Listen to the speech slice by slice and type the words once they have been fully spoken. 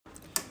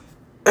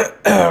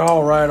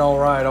All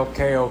right.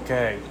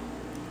 Okay.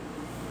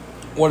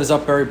 What is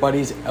up, everybody?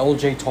 It's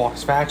LJ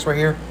Talks Facts right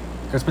here.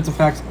 Gonna spit some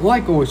facts,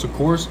 like always, of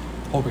course.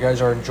 Hope you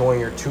guys are enjoying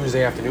your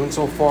Tuesday afternoon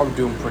so far. I'm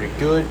doing pretty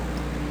good.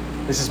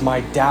 This is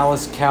my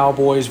Dallas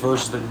Cowboys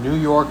versus the New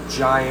York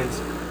Giants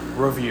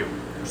review.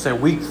 Say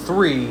week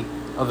 3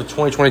 of the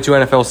 2022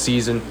 NFL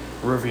season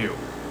review.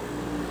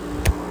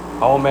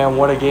 Oh man,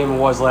 what a game it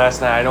was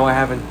last night. I know I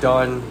haven't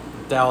done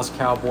Dallas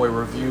Cowboy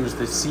reviews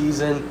this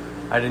season.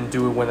 I didn't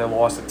do it when they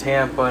lost to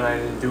Tampa, and I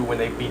didn't do it when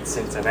they beat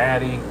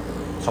Cincinnati.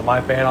 So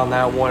my bad on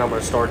that one. I'm going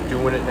to start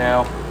doing it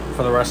now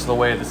for the rest of the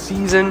way of the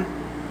season.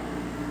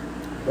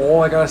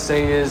 All I got to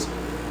say is,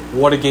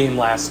 what a game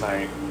last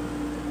night.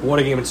 What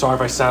a game. And sorry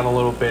if I sound a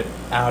little bit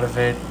out of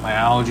it. My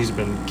allergies have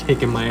been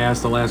kicking my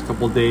ass the last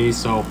couple of days,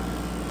 so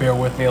bear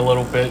with me a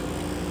little bit.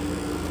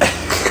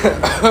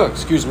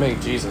 Excuse me,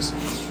 Jesus.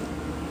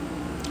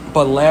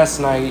 But last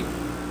night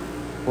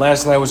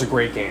was a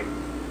great game.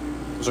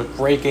 It was a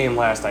great game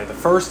last night. The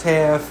first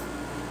half,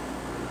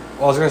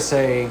 well, I was going to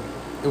say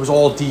it was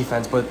all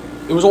defense, but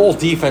it was all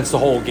defense the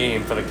whole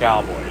game for the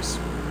Cowboys.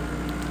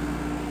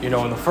 You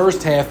know, in the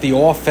first half, the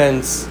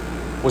offense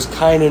was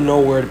kind of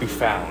nowhere to be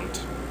found.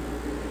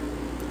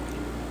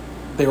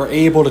 They were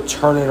able to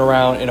turn it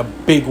around in a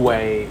big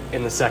way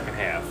in the second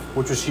half,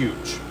 which was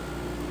huge,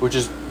 which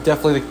is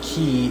definitely the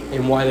key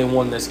in why they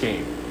won this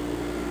game.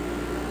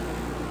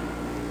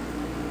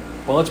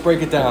 Well, let's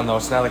break it down, though.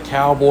 So now the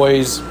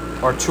Cowboys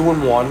are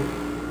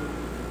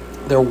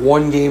 2-1. They're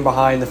one game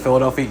behind the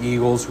Philadelphia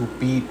Eagles, who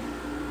beat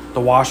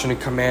the Washington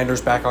Commanders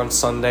back on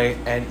Sunday.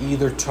 And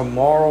either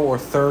tomorrow or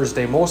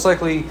Thursday, most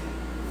likely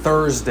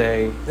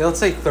Thursday, let's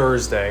say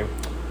Thursday,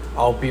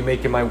 I'll be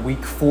making my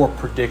Week 4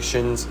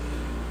 predictions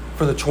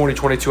for the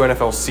 2022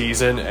 NFL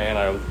season.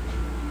 And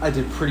I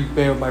did pretty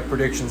bad with my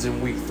predictions in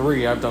Week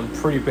 3. I've done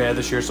pretty bad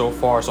this year so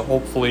far, so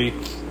hopefully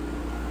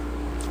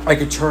I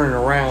could turn it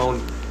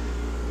around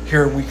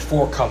here in Week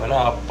 4 coming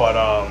up. But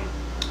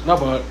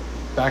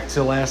back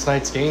to last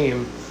night's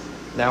game.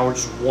 Now we're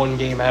just one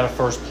game out of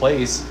first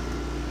place.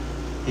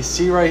 You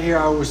see right here,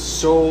 I was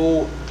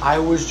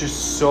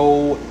just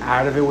so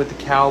out of it with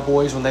the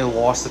Cowboys when they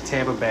lost to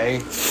Tampa Bay.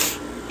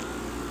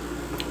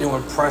 You know,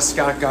 when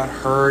Prescott got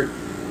hurt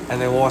and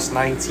they lost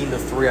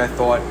 19-3, I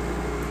thought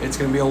it's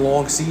going to be a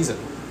long season.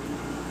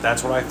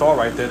 That's what I thought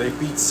right there. They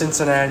beat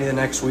Cincinnati the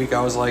next week.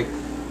 I was like,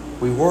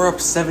 we were up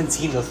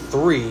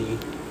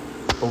 17-3.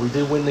 But we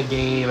did win the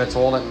game. That's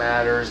all that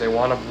matters. They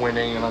wound up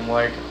winning. And I'm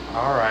like,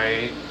 all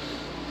right.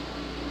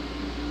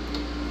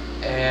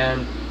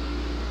 And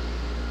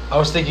I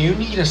was thinking, you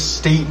need a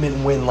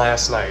statement win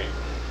last night.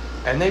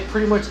 And they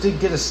pretty much did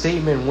get a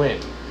statement win.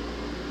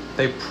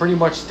 They pretty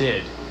much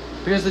did.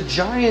 Because the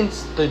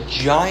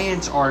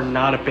Giants are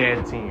not a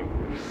bad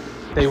team.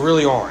 They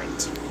really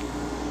aren't.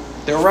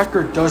 Their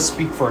record does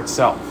speak for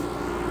itself.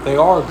 They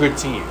are a good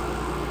team.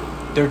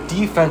 Their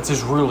defense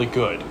is really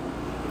good.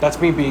 That's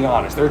me being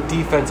honest. Their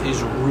defense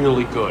is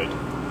really good.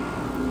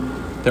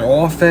 Their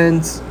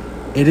offense,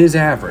 it is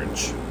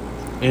average.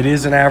 It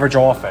is an average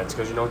offense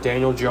because, you know,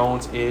 Daniel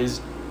Jones is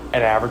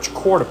an average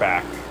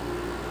quarterback.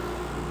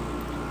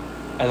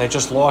 And they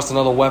just lost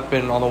another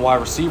weapon on the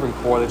wide receiving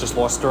core. They just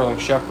lost Sterling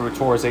Shepard, who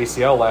tore his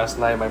ACL last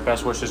night. My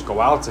best wishes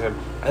go out to him.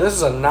 And this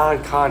is a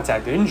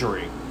non-contact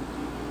injury.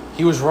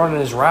 He was running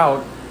his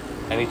route,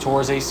 and he tore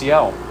his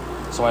ACL.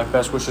 So my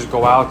best wishes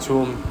go out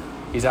to him.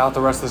 He's out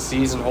the rest of the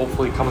season.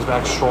 Hopefully he comes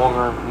back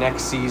stronger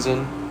next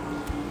season.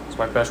 So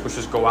my best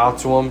wishes go out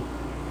to him.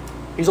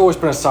 He's always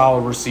been a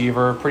solid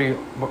receiver, pretty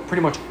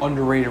much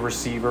underrated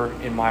receiver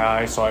in my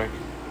eyes. So I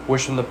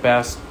wish him the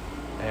best.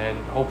 And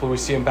hopefully we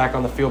see him back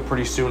on the field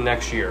pretty soon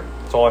next year.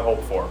 That's all I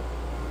hope for.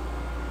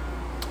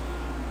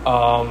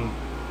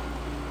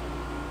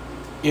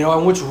 You know,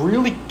 and what's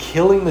really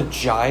killing the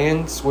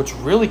Giants, what's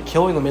really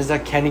killing them is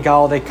that Kenny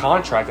Golladay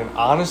contract. And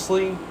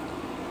honestly,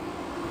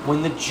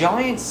 when the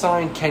Giants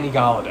signed Kenny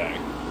Golladay,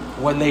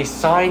 when they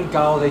signed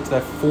Golladay to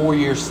that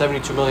 4-year,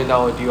 $72 million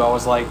deal, I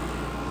was like,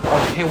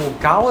 okay, well,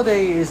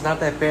 Golladay is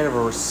not that bad of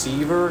a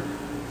receiver,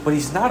 but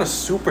he's not a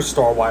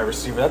superstar wide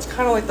receiver. That's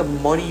kind of like the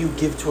money you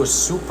give to a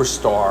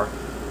superstar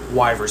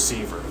wide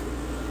receiver.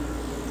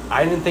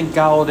 I didn't think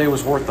Golladay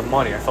was worth the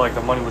money. I felt like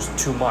the money was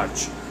too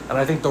much. And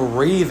I think the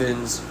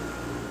Ravens,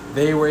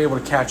 they were able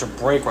to catch a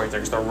break right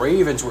there because the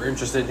Ravens were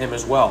interested in him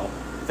as well.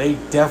 They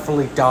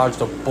definitely dodged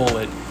a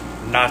bullet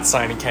not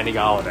signing Kenny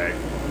Golladay.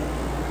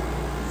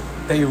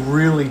 They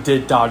really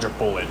did dodge a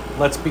bullet.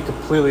 Let's be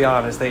completely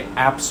honest. They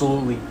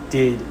absolutely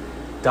did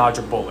dodge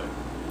a bullet.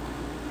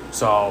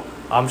 So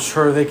I'm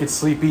sure they could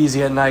sleep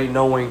easy at night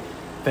knowing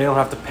they don't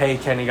have to pay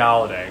Kenny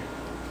Golladay.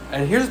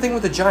 And here's the thing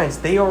with the Giants.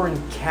 They are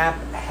in cap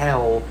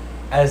hell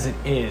as it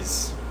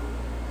is.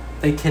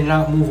 They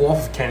cannot move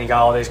off of Kenny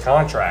Galladay's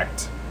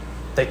contract.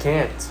 They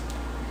can't.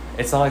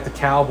 It's not like the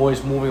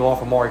Cowboys moving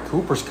off of Amari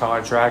Cooper's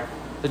contract.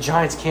 The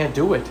Giants can't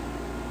do it.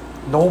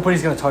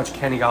 Nobody's going to touch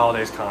Kenny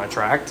Galladay's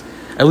contract.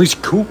 At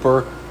least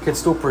Cooper can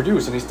still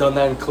produce, and he's done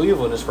that in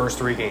Cleveland his first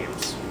 3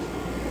 games.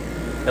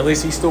 At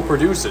least he still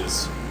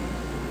produces.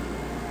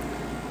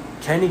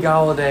 Kenny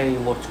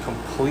Golladay looked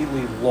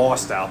completely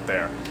lost out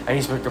there. And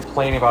he's been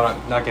complaining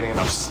about not getting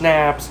enough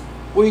snaps.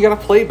 Well, you got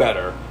to play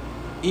better.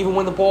 Even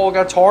when the ball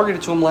got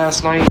targeted to him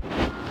last night,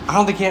 I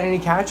don't think he had any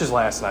catches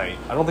last night.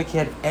 I don't think he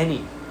had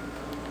any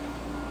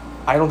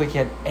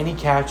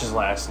catches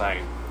last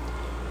night.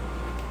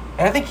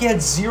 And I think he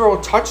had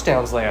 0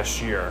 touchdowns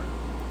last year.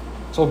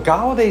 So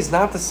Galladay's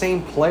not the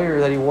same player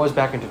that he was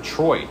back in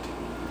Detroit.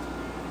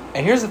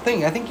 And here's the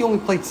thing. I think he only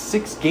played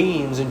 6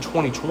 games in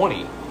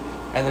 2020.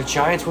 And the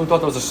Giants really thought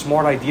that was a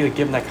smart idea to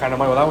give him that kind of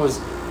money. Well, that was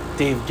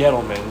Dave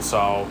Gettleman,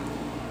 so...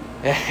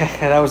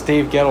 that was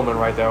Dave Gettleman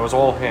right there. It was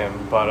all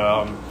him. But,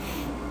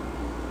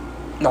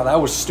 no,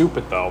 that was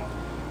stupid, though.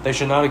 They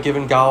should not have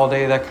given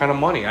Golladay that kind of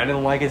money. I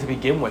didn't like it to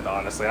begin with,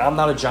 honestly. I'm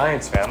not a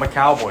Giants fan. I'm a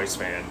Cowboys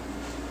fan.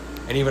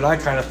 And even I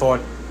kind of thought,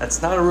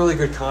 that's not a really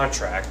good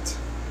contract.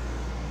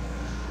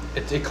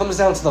 It comes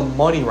down to the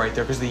money right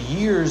there, because the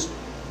years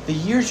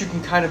you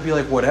can kind of be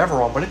like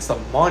whatever on, but it's the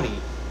money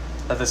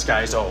that this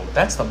guy's owed.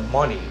 That's the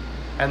money.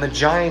 And the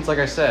Giants, like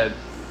I said,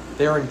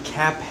 they're in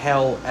cap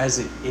hell as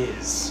it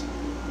is.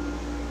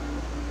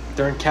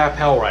 They're in cap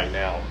hell right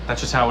now.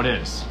 That's just how it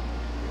is.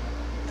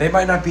 They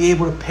might not be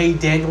able to pay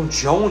Daniel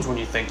Jones when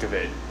you think of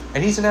it.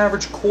 And he's an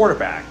average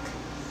quarterback.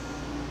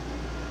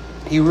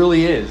 He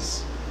really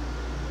is.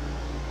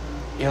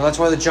 You know, that's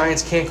why the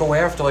Giants can't go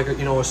after, like, a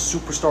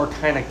superstar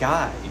kind of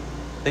guy.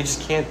 They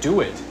just can't do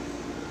it.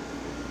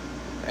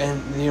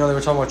 And, they were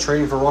talking about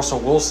trading for Russell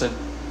Wilson.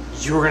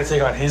 You were going to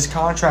take on his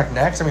contract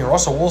next? I mean,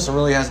 Russell Wilson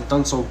really hasn't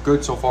done so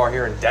good so far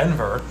here in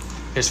Denver.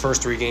 His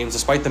first 3 games,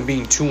 despite them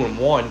being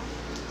 2-1,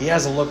 he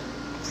hasn't looked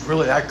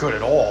really that good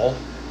at all.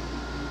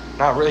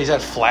 Not really. He's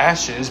had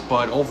flashes,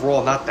 but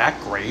overall not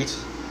that great.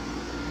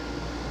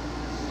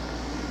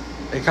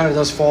 It kind of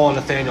does fall on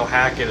Nathaniel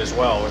Hackett as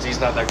well, as he's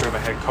not that good of a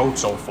head coach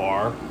so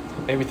far.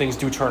 Maybe things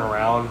do turn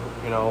around.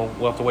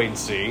 We'll have to wait and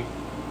see.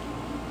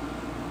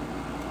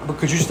 But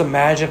could you just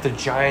imagine if the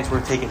Giants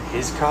were taking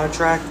his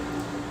contract?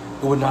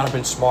 It would not have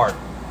been smart.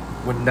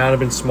 Would not have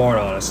been smart,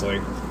 honestly.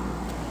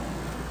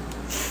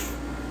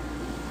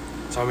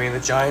 So, the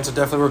Giants are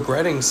definitely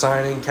regretting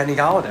signing Kenny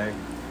Golladay.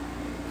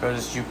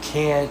 Because you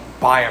can't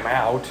buy him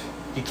out.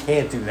 You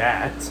can't do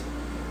that.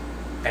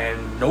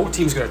 And no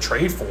team's going to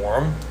trade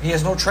for him. He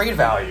has no trade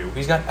value.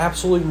 He's got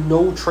absolutely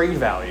no trade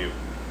value.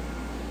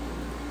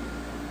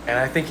 And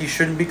I think he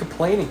shouldn't be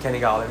complaining, Kenny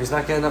Golladay. If he's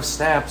not getting enough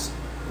snaps,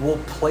 we'll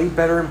play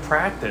better in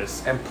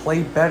practice and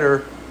play better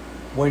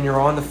when you're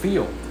on the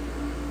field.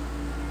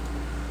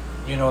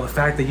 The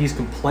fact that he's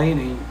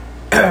complaining,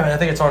 I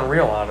think it's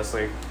unreal,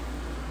 honestly.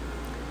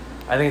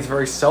 I think it's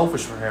very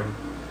selfish for him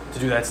to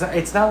do that.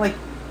 It's not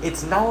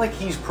like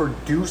he's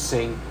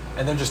producing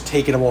and then just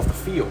taking him off the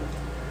field.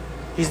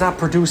 He's not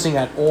producing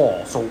at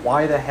all, so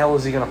why the hell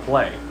is he going to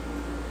play?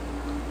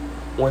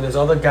 When there's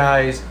other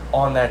guys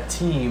on that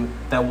team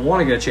that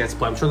want to get a chance to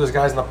play. I'm sure there's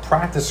guys in the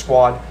practice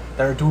squad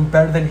that are doing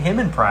better than him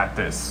in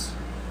practice.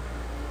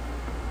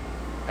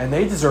 And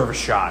they deserve a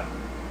shot.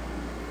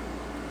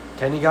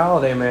 Kenny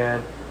Golladay,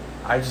 man,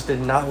 I just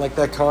did not like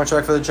that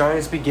contract for the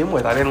Giants to begin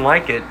with. I didn't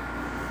like it.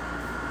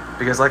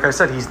 Because like I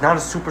said, he's not a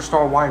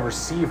superstar wide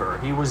receiver.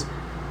 He was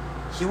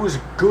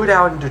good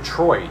out in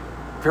Detroit.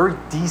 Very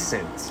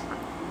decent.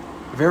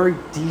 Very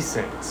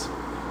decent.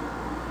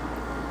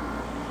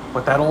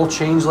 But that all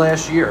changed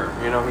last year.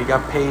 He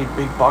got paid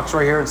big bucks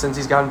right here, and since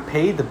he's gotten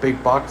paid the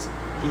big bucks,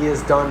 he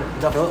has done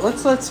nothing.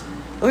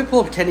 Let me pull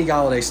up Kenny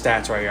Galladay's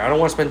stats right here. I don't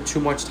want to spend too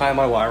much time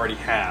on what I already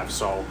have,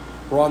 so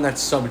we're on that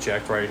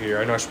subject right here.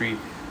 I know I should be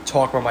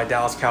talking about my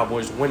Dallas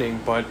Cowboys winning,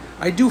 but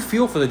I do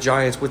feel for the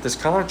Giants with this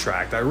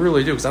contract. I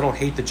really do, because I don't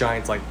hate the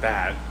Giants like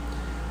that.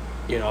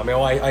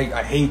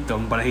 I hate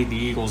them, but I hate the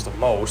Eagles the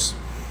most.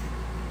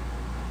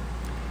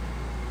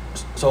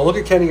 So look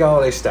at Kenny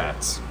Galladay's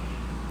stats.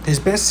 His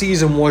best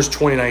season was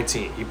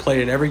 2019. He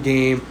played in every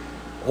game,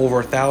 over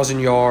 1,000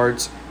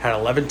 yards, had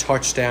 11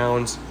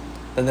 touchdowns.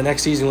 Then the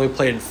next season he only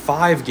played in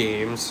 5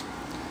 games.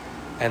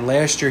 And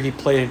last year he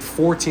played in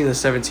 14 of the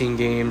 17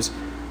 games,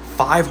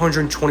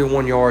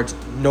 521 yards,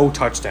 no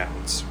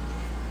touchdowns.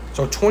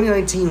 So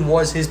 2019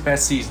 was his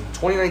best season.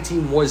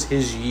 2019 was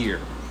his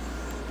year.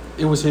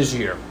 It was his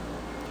year.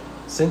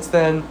 Since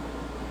then,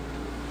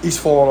 he's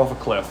fallen off a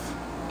cliff.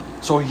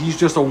 So he's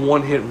just a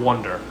one-hit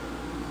wonder.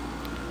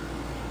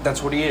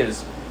 That's what he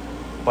is.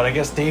 But I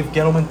guess Dave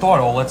Gettleman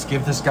thought, let's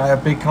give this guy a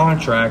big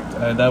contract.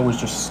 That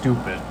was just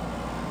stupid.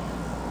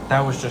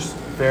 That was just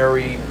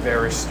very,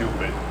 very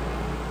stupid.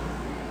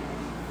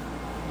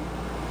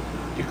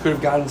 You could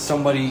have gotten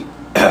somebody...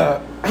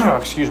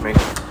 excuse me.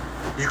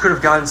 You could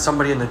have gotten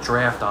somebody in the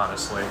draft,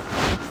 honestly.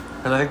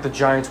 Because I think the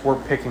Giants were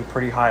picking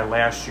pretty high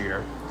last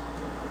year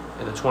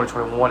in the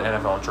 2021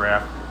 NFL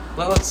draft.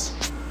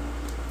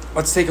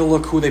 Let's take a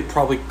look who they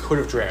probably could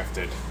have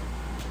drafted.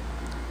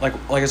 Like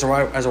as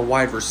a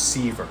wide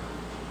receiver.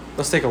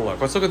 Let's take a look.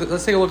 Let's take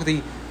a look at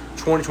the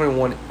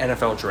 2021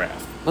 NFL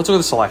draft. Let's look at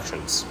the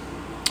selections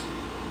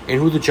and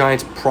who the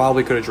Giants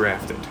probably could have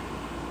drafted.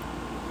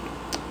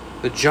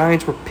 The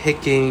Giants were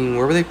picking.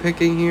 Where were they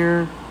picking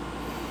here?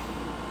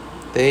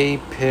 They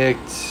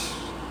picked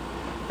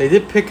they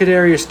did pick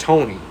Kadarius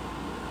Toney.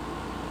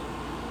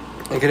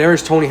 And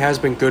Kadarius Toney has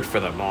been good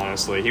for them,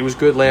 honestly. He was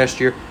good last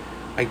year.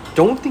 I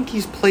don't think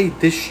he's played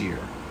this year.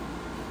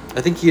 I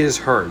think he is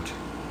hurt.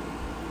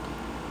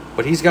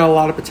 But he's got a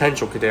lot of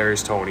potential,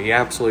 Kadarius Toney. He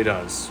absolutely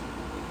does.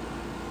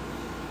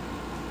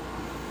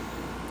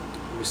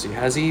 Let me see.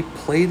 Has he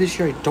played this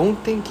year? I don't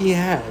think he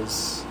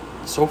has.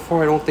 So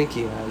far, I don't think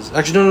he has.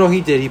 Actually, no, he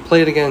did. He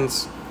played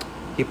against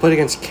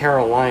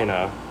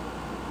Carolina.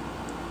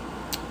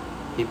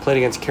 He played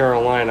against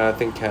Carolina, I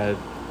think had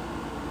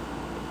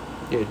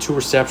 2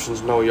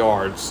 receptions, no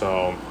yards,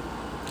 so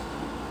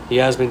he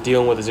has been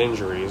dealing with his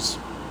injuries.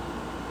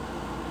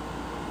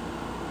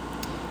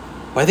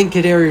 But I think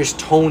Kadarius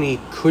Toney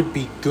could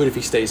be good if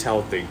he stays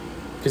healthy,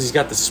 because he's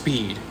got the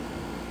speed.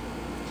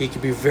 He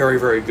could be very,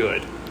 very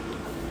good.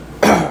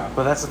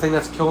 But that's the thing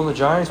that's killing the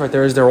Giants right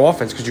there is their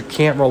offense, because you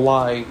can't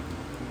rely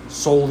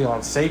solely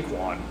on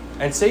Saquon.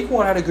 And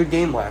Saquon had a good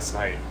game last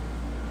night.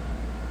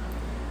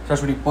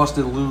 Especially when he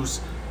busted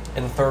loose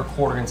in the third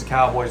quarter against the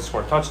Cowboys and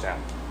scored a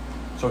touchdown.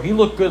 So he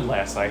looked good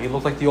last night. He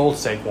looked like the old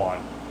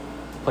Saquon.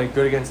 Played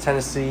good against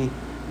Tennessee.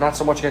 Not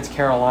so much against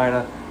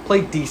Carolina.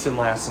 Played decent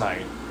last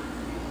night.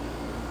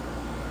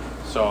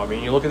 So, I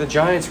mean, you look at the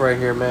Giants right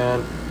here,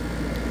 man.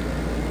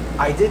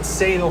 I did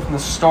say, though, from the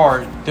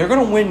start, they're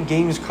going to win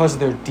games because of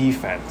their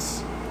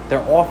defense.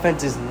 Their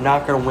offense is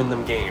not going to win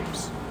them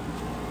games.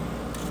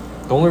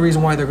 The only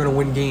reason why they're going to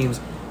win games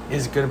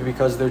is going to be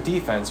because of their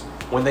defense.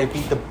 When they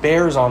beat the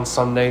Bears on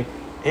Sunday,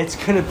 it's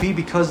going to be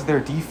because of their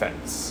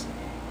defense.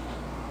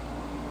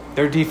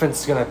 Their defense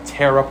is going to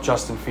tear up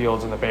Justin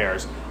Fields and the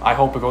Bears. I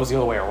hope it goes the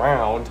other way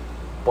around,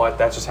 but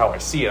that's just how I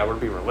see it. I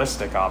would be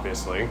realistic,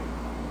 obviously.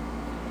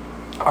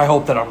 I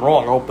hope that I'm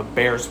wrong. I hope the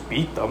Bears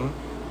beat them.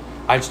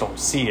 I just don't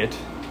see it.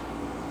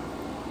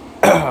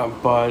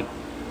 But,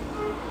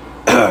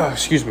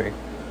 excuse me.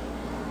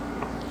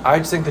 I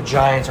just think the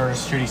Giants are in a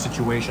shitty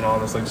situation,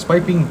 honestly.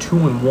 Despite being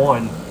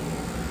 2-1,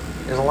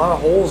 there's a lot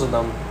of holes in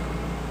them.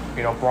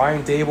 You know,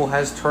 Brian Dable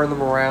has turned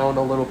them around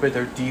a little bit.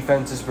 Their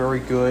defense is very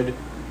good.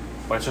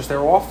 But it's just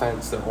their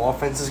offense. Their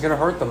offense is going to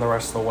hurt them the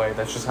rest of the way.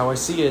 That's just how I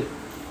see it.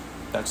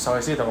 That's how I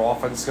see it. Their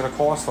offense is going to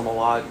cost them a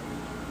lot.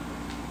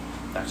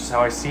 That's just how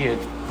I see it.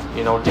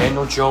 You know,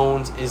 Daniel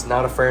Jones is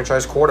not a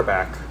franchise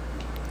quarterback.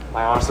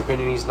 My honest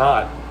opinion, he's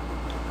not.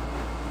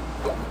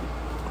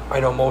 I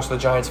know most of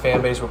the Giants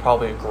fan base would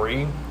probably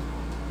agree.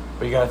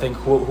 But you got to think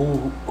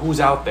who's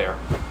out there,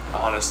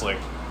 honestly.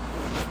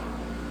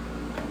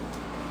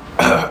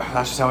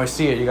 That's just how I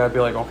see it. You got to be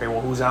like, okay,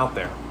 well, who's out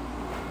there?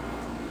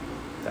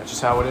 That's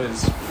just how it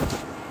is.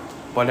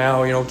 But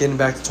now, you know, getting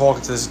back to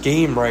talking to this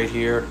game right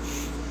here,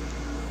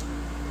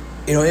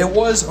 you know, it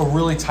was a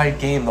really tight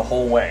game the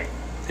whole way.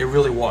 It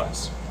really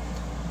was.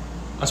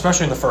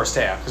 Especially in the first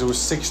half, because it was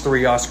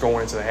 6-3 us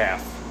going into the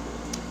half.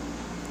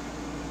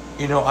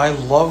 You know, I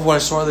love what I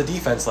saw of the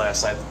defense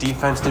last night. The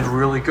defense did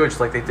really good,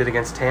 just like they did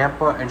against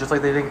Tampa, and just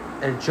like they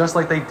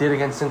did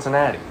against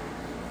Cincinnati.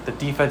 The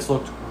defense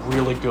looked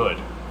really good.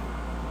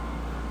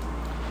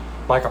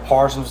 Micah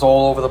Parsons was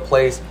all over the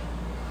place.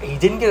 He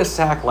didn't get a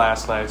sack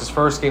last night. It's his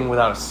first game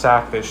without a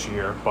sack this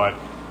year, but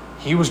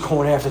he was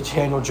going after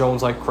Daniel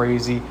Jones like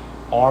crazy.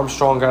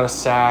 Armstrong got a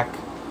sack.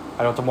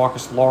 I know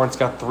DeMarcus Lawrence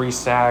got 3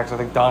 sacks. I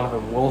think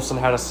Donovan Wilson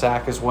had a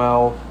sack as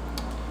well.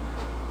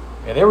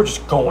 And they were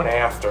just going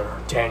after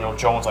Daniel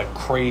Jones like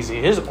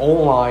crazy. His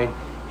O-line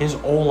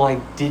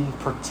didn't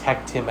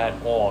protect him at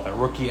all. That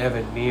rookie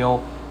Evan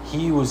Neal,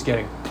 he was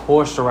getting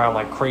pushed around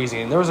like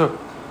crazy. And there was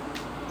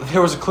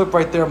a clip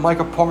right there,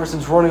 Micah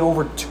Parsons running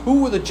over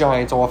 2 of the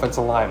Giants'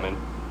 offensive linemen.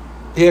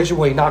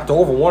 He knocked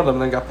over one of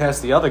them and then got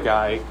past the other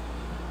guy.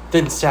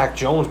 Didn't sack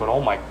Jones, but oh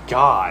my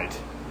God.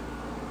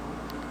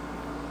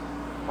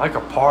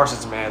 Micah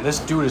Parsons, man, this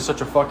dude is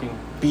such a fucking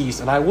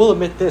beast. And I will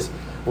admit this,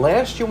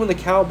 last year when the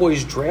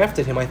Cowboys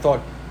drafted him, I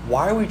thought,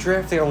 why are we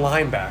drafting a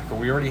linebacker?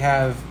 We already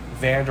have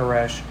Van Der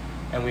Esch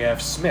and we have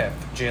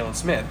Jalen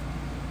Smith.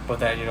 But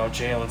then, you know,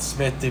 Jalen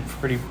Smith did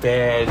pretty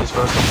bad his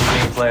first couple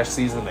games last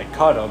season. They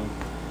cut him.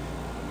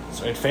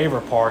 So in favor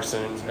of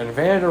Parsons. And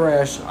Van Der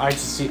Esch, I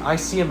see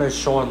him as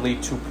Sean Lee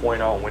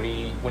 2.0.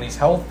 When he's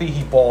healthy,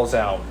 he balls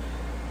out.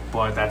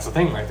 But that's the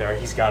thing right there.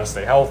 He's got to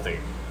stay healthy.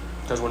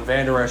 Because when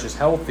Van Der Esch is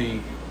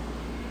healthy,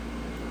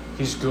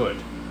 he's good.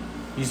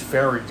 He's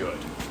very good.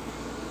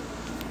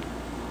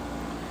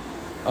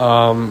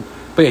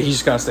 But yeah, he's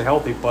just got to stay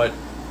healthy. But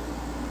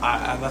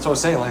that's what I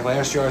was saying. Like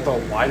last year, I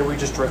thought, why do we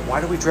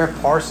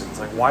draft Parsons?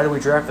 Like, why do we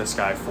draft this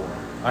guy for?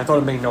 I thought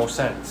it made no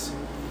sense.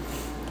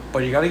 But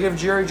you got to give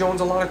Jerry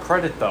Jones a lot of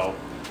credit, though.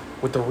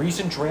 With the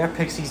recent draft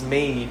picks he's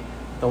made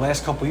the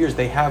last couple years,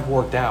 they have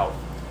worked out.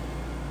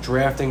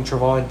 Drafting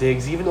Trevon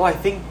Diggs, even though I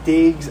think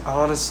Diggs,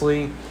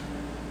 honestly,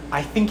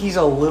 I think he's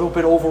a little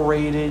bit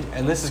overrated.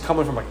 And this is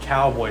coming from a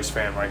Cowboys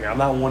fan right here. I'm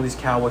not one of these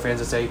Cowboy fans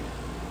that say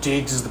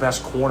Diggs is the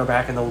best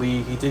cornerback in the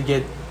league. He did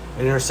get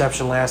an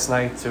interception last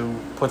night to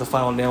put the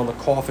final nail in the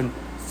coffin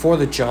for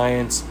the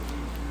Giants.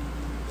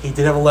 He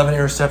did have 11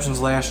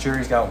 interceptions last year.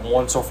 He's got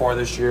 1 so far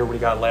this year, what he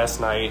got last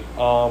night.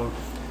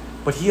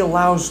 But he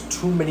allows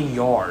too many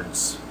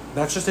yards.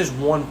 That's just his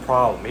one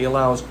problem. He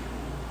allows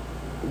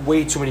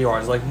way too many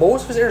yards. Like,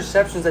 most of his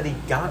interceptions that he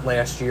got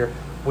last year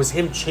was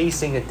him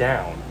chasing it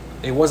down.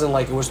 It wasn't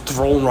like it was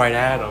thrown right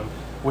at him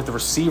with the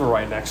receiver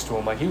right next to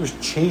him. Like, he was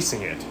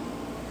chasing it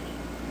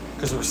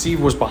because the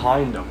receiver was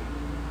behind him.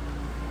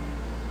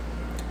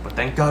 But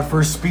thank God for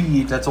his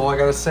speed. That's all I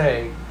got to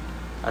say.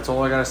 That's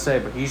all I got to say.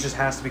 But he just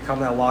has to become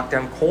that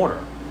lockdown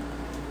corner.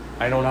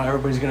 I know not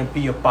everybody's going to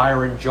be a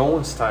Byron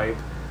Jones type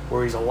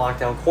where he's a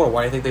lockdown corner.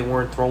 Why do you think they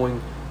weren't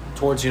throwing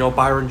towards,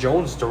 Byron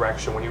Jones'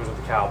 direction when he was with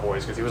the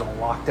Cowboys? Because he was a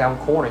lockdown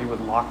corner. He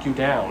would lock you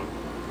down.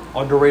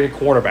 Underrated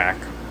cornerback.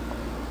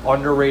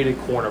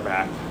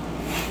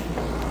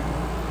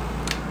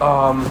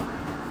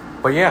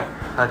 But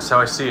yeah, that's how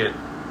I see it.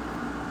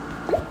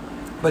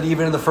 But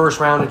even in the first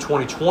round in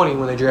 2020,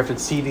 when they drafted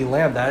CeeDee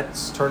Lamb,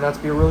 that's turned out to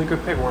be a really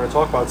good pick. We're going to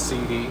talk about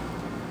CeeDee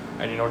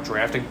and,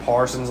 drafting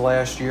Parsons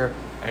last year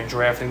and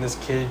drafting this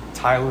kid,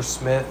 Tyler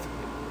Smith,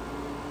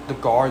 the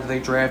guard that they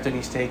drafted.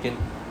 He's taken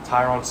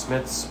Tyron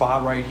Smith's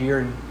spot right here.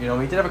 And, he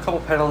did have a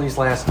couple penalties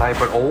last night,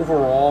 but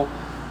overall,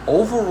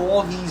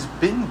 he's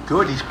been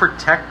good. He's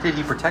protected.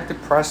 He protected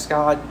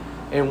Prescott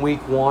in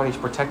week 1. He's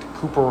protected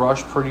Cooper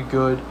Rush pretty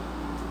good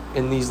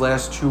in these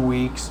last 2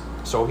 weeks.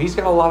 So he's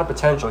got a lot of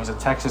potential. He's a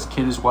Texas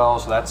kid as well,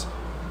 so that's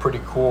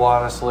pretty cool,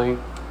 honestly.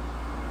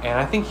 And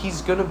I think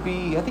he's gonna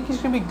be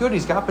good.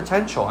 He's got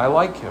potential. I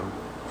like him.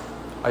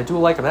 I do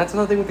like him. That's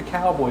another thing with the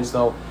Cowboys,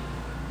 though.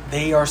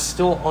 They are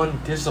still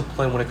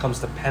undisciplined when it comes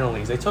to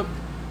penalties. They took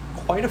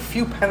quite a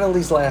few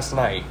penalties last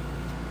night.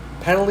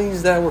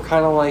 Penalties that were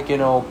kind of like,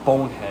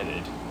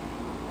 boneheaded.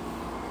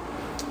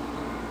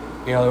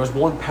 There was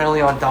one penalty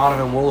on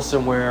Donovan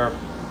Wilson where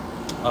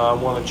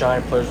one of the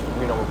Giant players,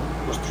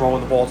 was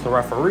throwing the ball to the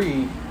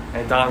referee,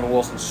 and Donovan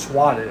Wilson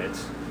swatted it,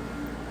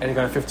 and he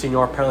got a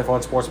 15-yard penalty for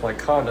unsportsmanlike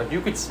conduct. You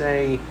could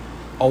say,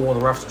 "Oh, well,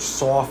 the refs are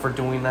soft for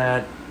doing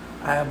that,"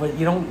 but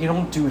you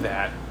don't do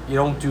that. You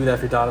don't do that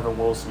for Donovan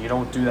Wilson. You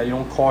don't do that. You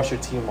don't cost your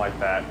team like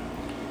that.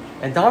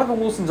 And Donovan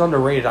Wilson's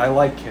underrated. I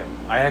like him.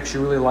 I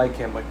actually really like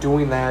him. But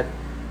doing that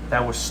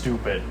was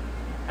stupid.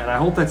 And I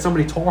hope that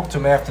somebody talked to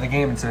him after the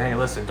game and said, "Hey,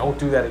 listen, don't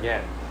do that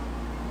again."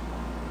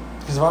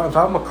 Because if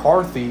I'm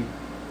McCarthy,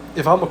 I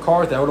would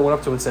have went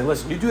up to him and said,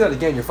 "Listen, you do that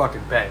again, you're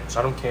fucking benched.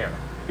 I don't care.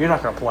 You're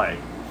not going to play."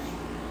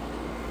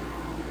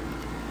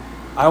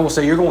 I will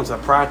say, you're going to the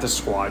practice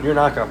squad. You're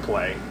not going to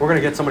play. We're going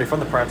to get somebody from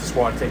the practice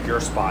squad to take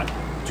your spot.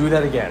 Do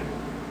that again.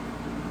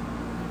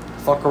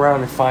 Fuck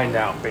around and find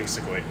out,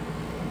 basically.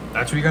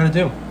 That's what you got to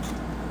do.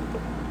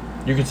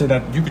 You could say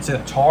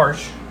that's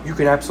harsh. You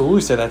can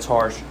absolutely say that's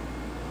harsh.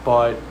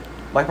 But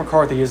Mike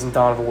McCarthy isn't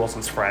Donovan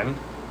Wilson's friend.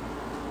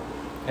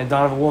 And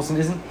Donovan Wilson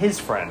isn't his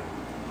friend.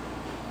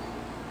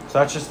 So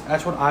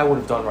that's what I would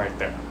have done right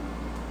there.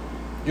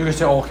 You can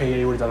say, okay, yeah,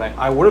 you would have done that.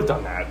 I would have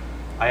done that.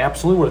 I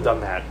absolutely would have done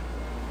that.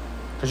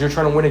 Because you're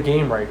trying to win a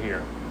game right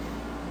here.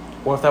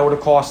 What if that would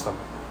have cost them?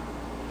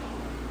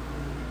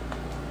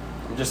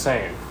 I'm just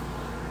saying.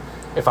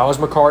 If I was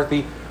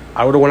McCarthy,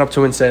 I would have went up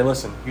to him and said,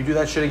 "Listen, you do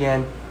that shit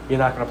again, you're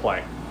not going to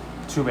play.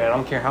 Too bad. I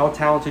don't care how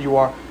talented you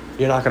are,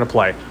 you're not going to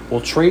play. We'll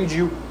trade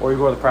you or you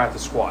go to the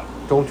practice squad.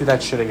 Don't do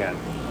that shit again.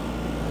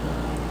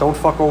 Don't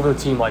fuck over the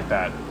team like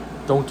that.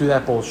 Don't do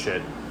that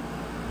bullshit."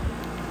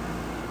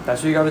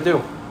 That's what you got to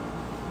do.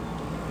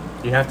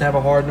 You have to have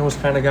a hard-nosed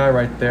kind of guy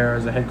right there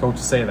as a head coach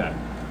to say that.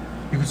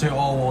 You could say,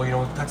 "Oh,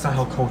 well, that's not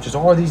how coaches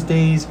are these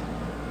days."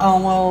 Oh,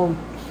 well,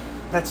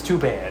 that's too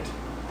bad.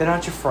 They're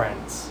not your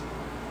friends.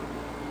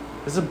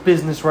 This is a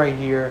business right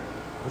here.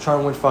 We're trying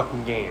to win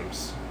fucking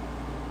games.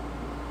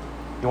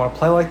 You want to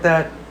play like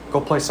that?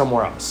 Go play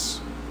somewhere else.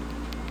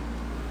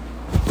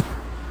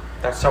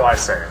 That's how I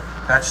say it.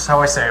 That's just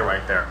how I say it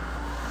right there.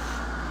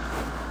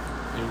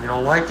 If you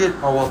don't like it,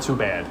 oh, well, too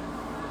bad.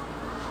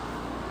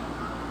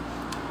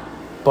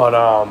 But,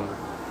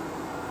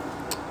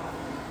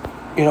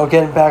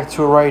 getting back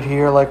to it right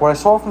here, like what I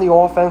saw from the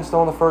offense,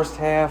 though, in the first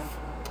half,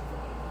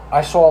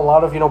 I saw a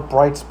lot of,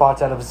 bright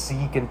spots out of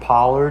Zeke and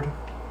Pollard.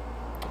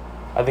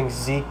 I think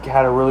Zeke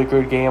had a really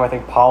good game. I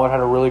think Pollard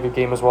had a really good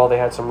game as well. They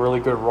had some really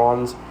good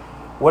runs.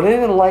 What I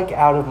didn't like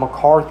out of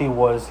McCarthy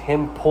was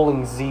him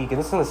pulling Zeke, and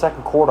this is in the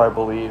second quarter, I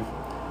believe,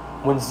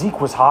 when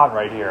Zeke was hot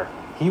right here.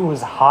 He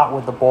was hot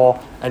with the ball,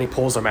 and he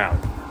pulls him out.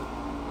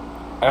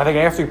 And I think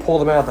after he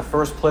pulled him out, the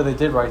first play they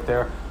did right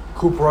there,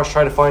 Cooper Rush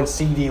tried to find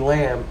CeeDee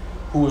Lamb,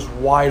 who was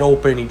wide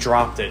open. He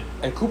dropped it.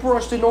 And Cooper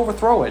Rush didn't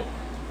overthrow it.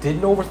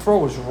 It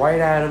was right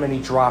at him, and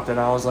he dropped it. And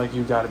I was like,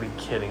 you got to be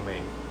kidding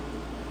me.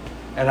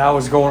 And I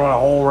was going on a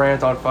whole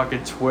rant on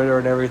fucking Twitter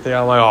and everything.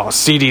 I'm like, oh,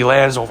 CeeDee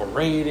Lamb's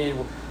overrated.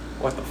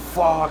 What the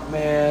fuck,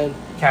 man?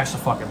 Catch the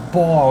fucking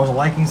ball. I was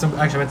liking some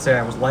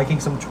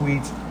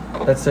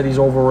tweets that said he's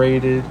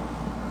overrated.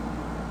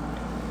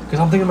 Because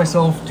I'm thinking to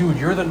myself, dude,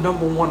 you're the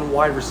number one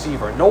wide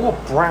receiver. Noah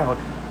Brown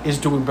is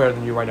doing better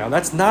than you right now. And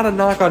that's not a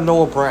knock on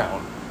Noah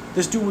Brown.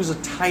 This dude was a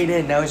tight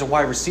end. Now he's a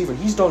wide receiver.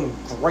 He's done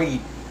great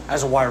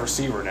as a wide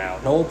receiver now.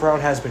 Noah Brown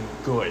has been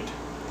good.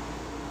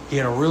 He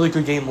had a really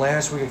good game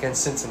last week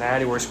against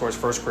Cincinnati where he scored his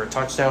first career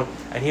touchdown.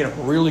 And he had a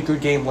really good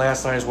game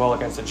last night as well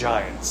against the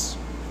Giants.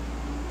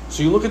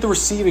 So you look at the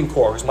receiving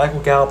core, because Michael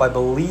Gallup, I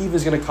believe,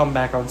 is going to come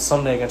back on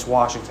Sunday against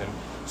Washington.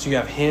 So you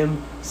have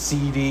him,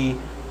 CD,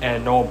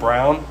 and Noah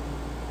Brown.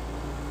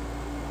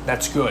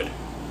 That's good.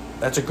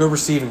 That's a good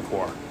receiving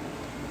core.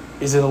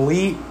 Is it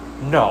elite?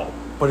 No,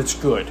 but it's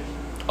good.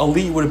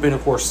 Elite would have been,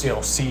 of course,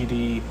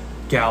 CD,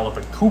 Gallup,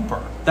 and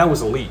Cooper. That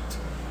was elite.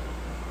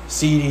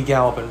 CD,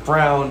 Gallup, and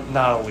Brown,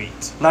 not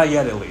elite. Not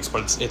yet, at least,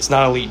 but it's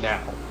not elite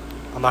now.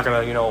 I'm not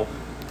going to,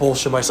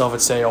 bullshit myself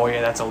and say, oh,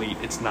 yeah, that's elite.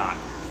 It's not.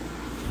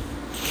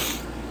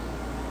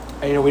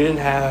 And, we didn't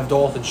have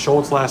Dalton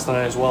Schultz last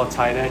night as well at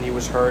tight end. He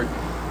was hurt.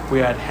 We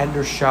had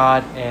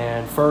Hendershot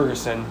and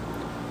Ferguson.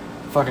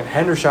 Fucking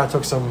Hendershot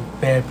took some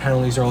bad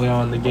penalties early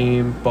on in the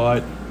game,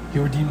 but he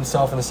redeemed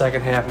himself in the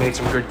second half, made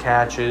some good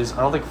catches.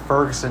 I don't think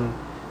Ferguson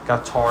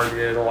got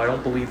targeted, or I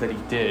don't believe that he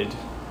did.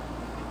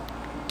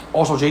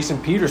 Also, Jason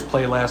Peters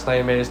played last night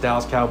and made his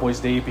Dallas Cowboys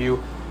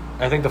debut.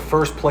 I think the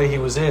first play he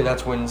was in,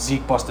 that's when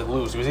Zeke busted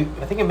loose. I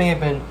think it may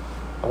have been,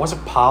 was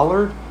it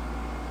Pollard?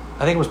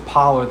 I think it was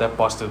Pollard that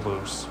busted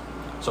loose.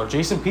 So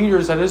Jason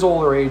Peters at his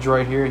older age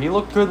right here, he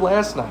looked good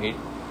last night.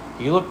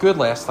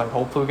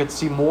 Hopefully we get to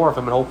see more of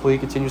him, and hopefully he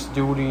continues to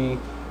do what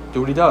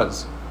he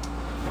does.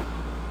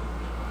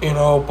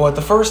 But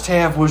the first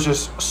half was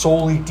just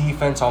solely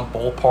defense on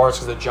both parts,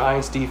 because the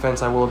Giants'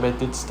 defense, I will admit,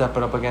 did step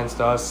it up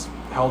against us.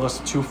 Held us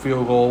to 2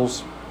 field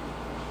goals.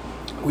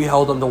 We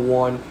held them to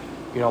 1.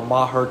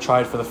 Maher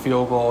tried for the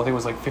field goal. I think it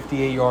was like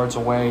 58 yards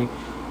away.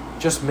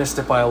 Just missed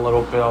it by a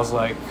little bit. I was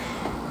like,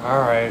 all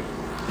right.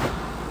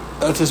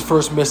 That's his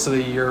first miss of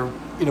the year.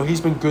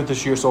 He's been good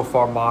this year so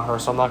far, Maher,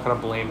 so I'm not going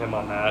to blame him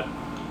on that.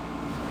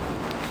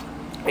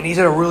 And he's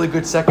had a really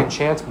good second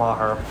chance,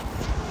 Maher.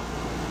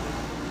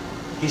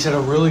 He's had a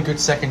really good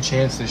second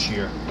chance this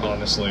year,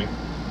 honestly.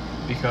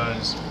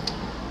 Because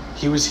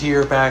he was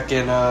here back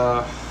in...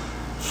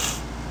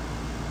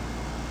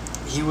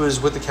 he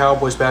was with the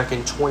Cowboys back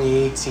in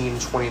 2018,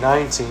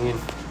 2019.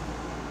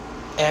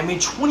 And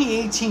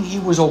 2018 he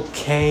was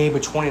okay,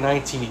 but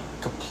 2019 he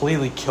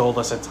completely killed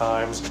us at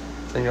times.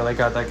 Then, they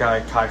got that guy,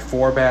 Kai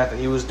Forbath, and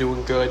he was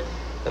doing good.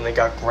 Then they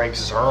got Greg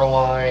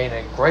Zuerlein,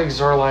 and Greg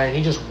Zuerlein,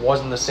 he just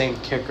wasn't the same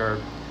kicker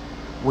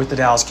with the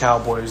Dallas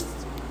Cowboys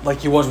like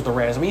he was with the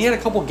Rams. He had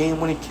a couple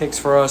game-winning kicks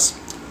for us.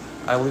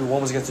 I believe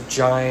one was against the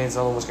Giants,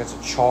 the other one was against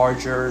the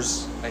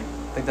Chargers. I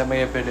think that may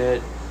have been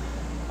it.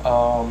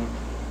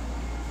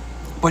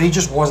 But he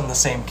just wasn't the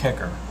same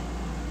kicker.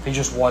 He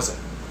just wasn't.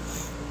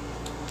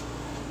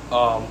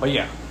 But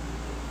yeah.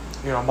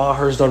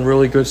 Maher's done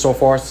really good so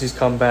far since he's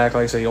come back.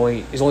 Like I said,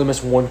 he's only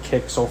missed 1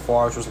 kick so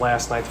far, which was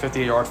last night,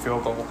 58-yard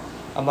field goal.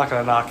 I'm not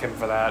going to knock him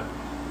for that.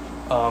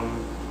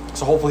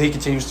 So hopefully he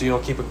continues to,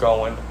 keep it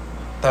going.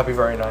 That'd be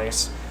very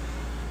nice.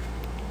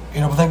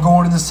 But then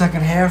going in the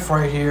second half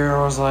right here,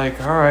 I was like,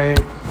 all right,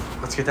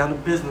 let's get down to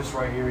business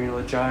right here.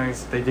 The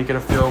Giants, they did get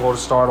a field goal to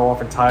start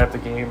off and tie up the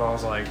game. I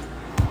was like,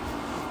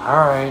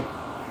 all right.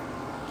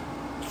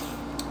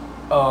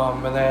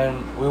 And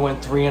then we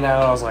went 3 and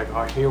out. I was like,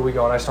 all right, here we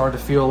go. And I started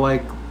to feel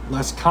like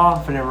less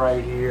confident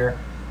right here.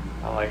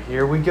 I'm like,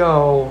 here we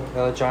go.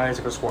 Now the Giants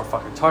are going to score a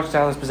fucking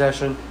touchdown this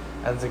possession.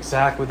 And that's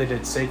exactly what they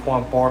did.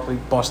 Saquon Barkley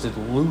busted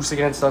loose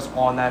against us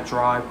on that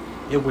drive.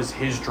 It was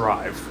his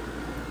drive.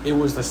 It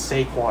was the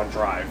Saquon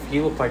drive.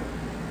 He looked like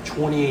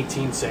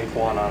 2018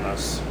 Saquon on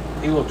us.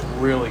 He looked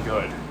really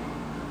good.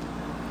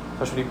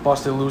 Especially when he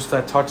busted loose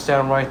that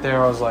touchdown right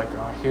there. I was like,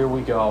 oh, here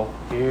we go.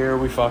 Here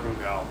we fucking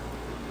go.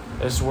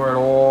 This is where it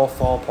all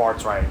falls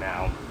apart right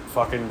now.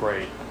 Fucking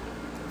great.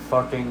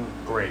 Fucking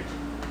great.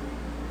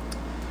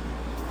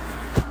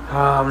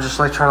 I'm just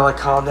trying to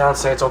calm down,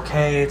 say it's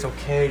okay,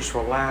 just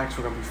relax,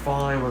 we're gonna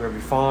be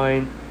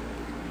fine.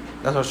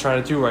 That's what I was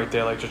trying to do right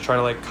there, just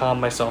try to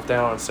calm myself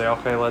down and say,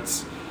 okay,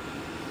 let's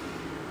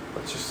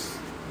just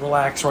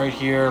relax right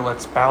here,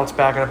 let's bounce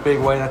back in a big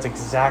way. That's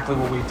exactly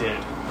what we did.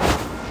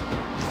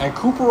 And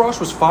Cooper Rush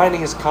was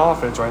finding his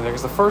confidence right there,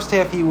 because the first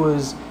half he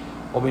was,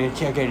 you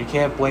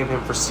can't blame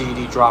him for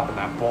CD dropping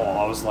that ball.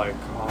 I was like,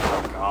 oh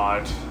my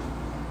God.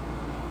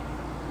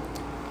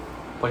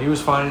 But he was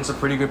finding some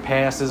pretty good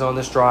passes on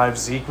this drive.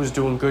 Zeke was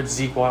doing good.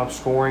 Zeke wound up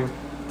scoring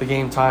the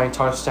game-tying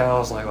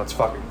touchdowns. Let's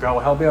fucking go.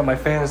 Help me out my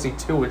fantasy,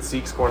 too, with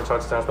Zeke scoring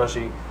touchdowns,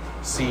 especially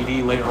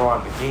CD later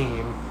on in the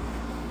game.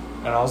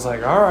 And I was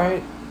like, all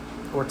right,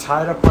 we're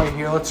tied up right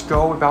here. Let's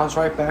go. We bounce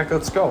right back.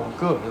 Let's go.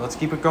 Good. Let's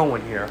keep it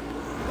going here.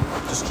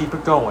 Just keep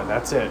it going.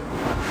 That's it.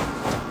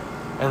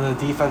 And the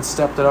defense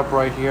stepped it up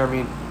right here.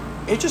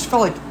 It just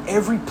felt like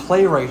every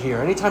play right here,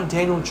 anytime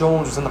Daniel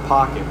Jones was in the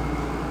pocket,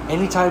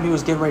 anytime he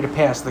was getting ready to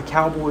pass, the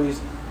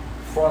Cowboys'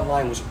 front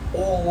line was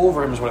all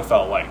over him is what it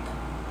felt like.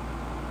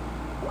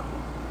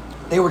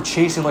 They were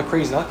chasing like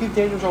crazy. I'll give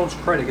Daniel Jones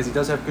credit because he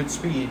does have good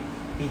speed.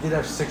 He did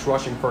have 6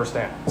 rushing first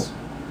downs.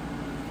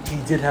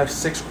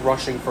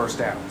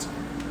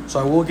 So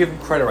I will give him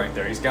credit right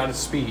there. He's got his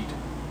speed.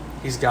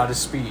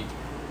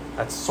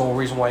 That's the sole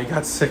reason why he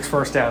got 6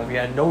 first downs. If he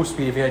had no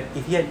speed,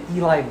 if he had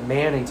Eli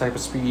Manning type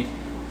of speed,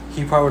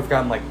 he probably would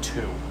have gotten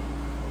 2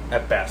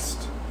 at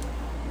best.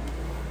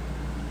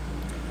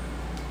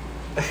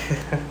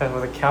 When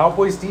the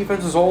Cowboys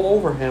defense was all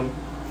over him,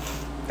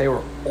 They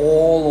were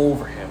all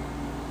over him.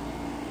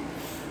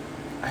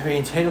 I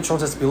mean, Daniel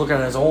Jones has to be looking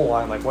at his whole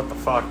line like, what the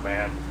fuck,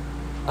 man?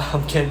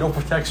 I'm getting no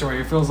protection right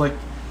here. It feels like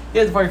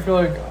he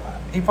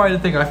probably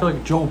didn't think I feel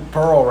like Joe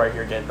Burrow right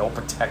here getting no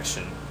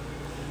protection.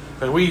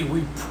 Because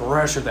we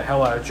pressured the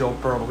hell out of Joe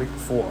Burrow the week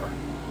before.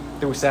 I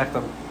think we sacked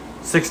him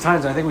 6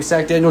 times. I think we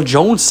sacked Daniel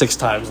Jones 6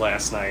 times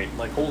last night.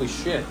 Like, holy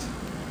shit.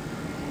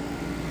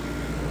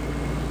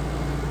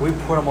 We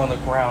put him on the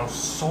ground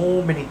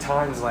so many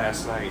times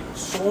last night.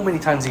 So many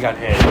times he got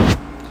hit.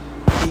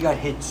 He got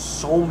hit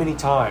so many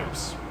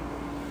times.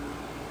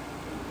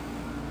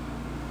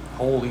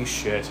 Holy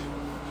shit.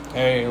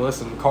 Hey,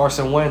 listen,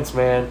 Carson Wentz,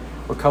 man.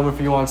 We're coming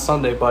for you on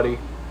Sunday, buddy.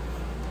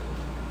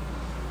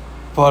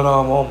 But,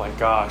 oh my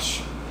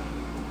gosh.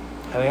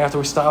 I think after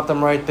we stopped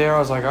them right there, I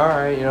was like, all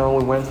right,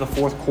 we went into the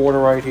fourth quarter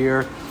right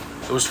here.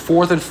 It was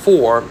 4th and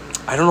 4.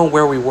 I don't know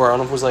where we were. I don't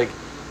know if it was like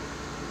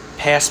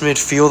past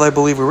midfield, I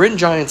believe. We were in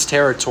Giants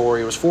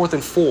territory. It was 4th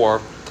and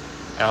 4.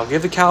 And I'll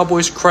give the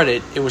Cowboys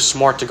credit. It was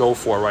smart to go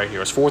for it right here.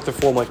 It was 4th and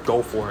 4. I'm like,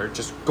 go for it.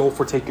 Just go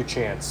for it. Take your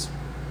chance.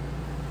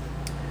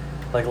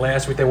 Like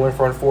last week, they went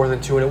for on 4th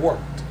and 2, and it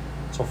worked.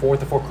 So 4th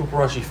and 4, Cooper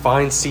Rush, he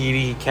finds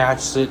CD, he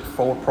catches it,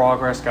 forward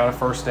progress, got a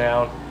first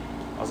down.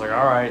 I was like,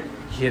 all right.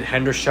 He hit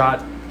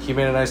Hendershot. He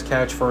made a nice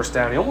catch, first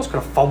down. He almost could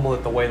have fumbled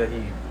it the way that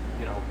he,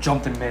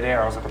 jumped in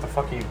midair. I was like, what the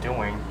fuck are you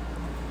doing?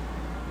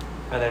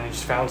 And then he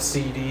just found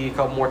CD a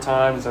couple more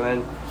times, and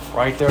then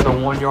right there at the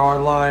 1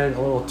 yard line,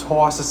 a little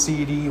toss of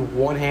CD,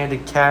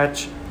 one-handed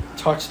catch,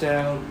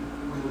 touchdown,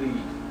 we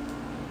lead.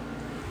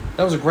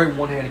 That was a great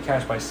one-handed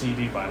catch by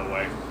CD, by the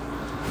way.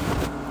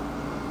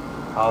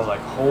 I was like,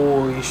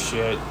 holy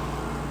shit.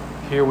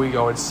 Here we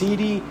go. And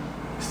CD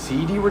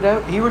he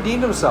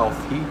redeemed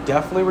himself. He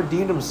definitely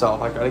redeemed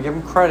himself. I gotta give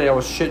him credit. I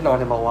was shitting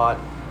on him a lot,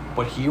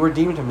 but he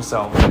redeemed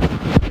himself.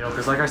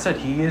 Because like I said,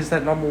 he is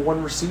that number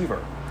 1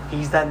 receiver.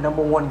 He's that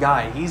number 1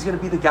 guy. He's gonna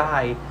be the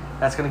guy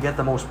that's gonna get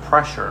the most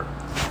pressure.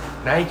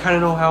 Now you kind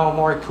of know how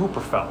Amari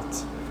Cooper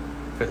felt,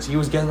 because he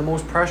was getting the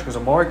most pressure. Because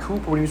Amari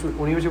Cooper, when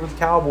he was here with the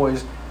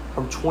Cowboys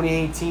from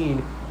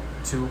 2018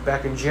 to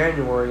back in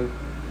January,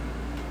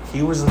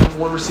 he was the number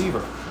 1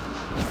 receiver.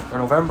 Or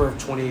November of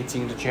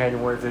 2018 to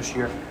January of this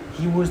year,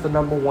 he was the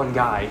number 1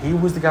 guy. He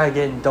was the guy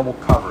getting double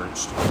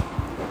coverage.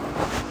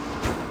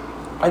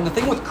 And the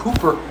thing with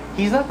Cooper,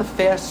 he's not the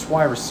fastest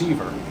wide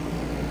receiver.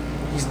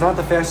 He's not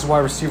the fastest wide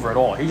receiver at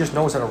all. He just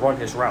knows how to run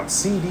his routes.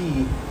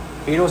 CD,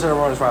 he knows how to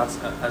run his routes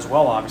as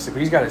well, obviously, but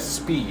he's got his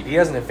speed. He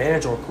has an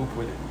advantage over Cooper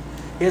with it.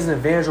 He has an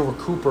advantage over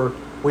Cooper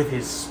with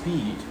his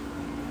speed.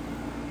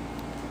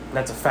 And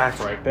that's a fact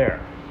right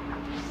there.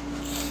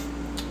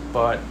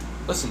 But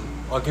listen,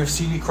 I'll give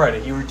CD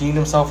credit. He redeemed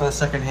himself in the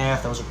second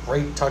half. That was a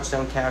great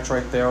touchdown catch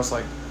right there. I was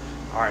like,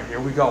 all right, here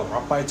we go. We're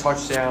up by a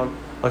touchdown.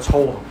 Let's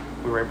hold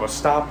them. We were able to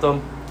stop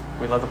them.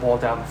 We let the ball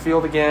down the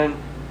field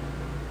again.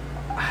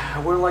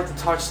 I would have liked the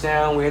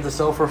touchdown. We had to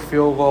settle for a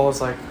field goal. It's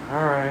like,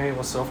 all right,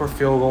 we'll settle for a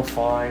field goal.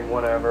 Fine,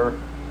 whatever.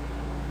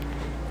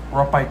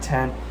 We're up by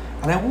 10.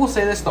 And I will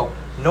say this, though.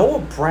 Noah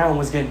Brown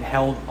was getting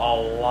held a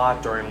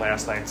lot during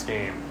last night's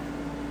game.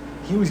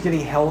 He was getting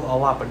held a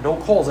lot, but no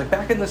calls. Like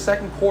back in the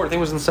second quarter, I think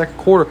it was in the second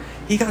quarter,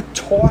 he got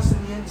tossed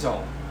in the end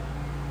zone.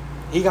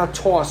 He got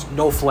tossed,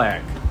 no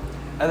flag.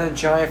 And then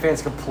Giant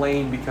fans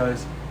complained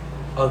because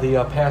of the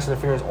offensive pass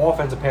interference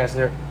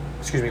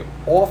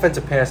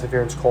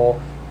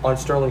call on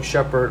Sterling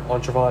Shepard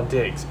on Trevon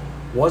Diggs.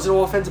 Was it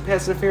offensive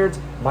pass interference?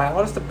 My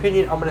honest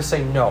opinion, I'm going to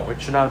say no.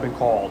 It should not have been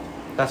called.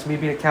 That's me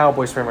being a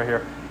Cowboys fan right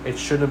here. It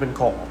shouldn't have been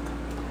called.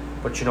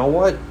 But you know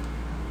what?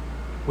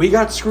 We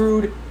got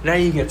screwed. Now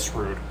you get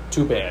screwed.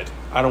 Too bad.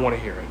 I don't want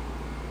to hear it.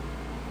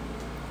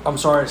 I'm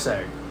sorry to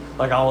say.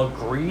 Like, I'll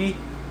agree.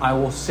 I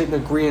will sit and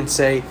agree and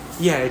say,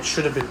 yeah, it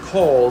should have been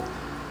called,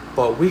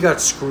 but we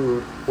got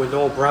screwed with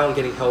Noah Brown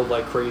getting held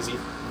like crazy.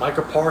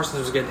 Micah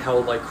Parsons was getting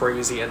held like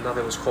crazy and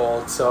nothing was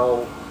called,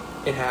 so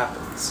it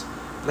happens.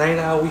 Now you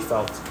know how we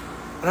felt.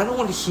 And I don't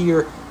want to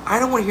hear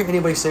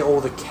anybody say,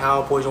 oh, the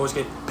Cowboys always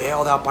get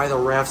bailed out by the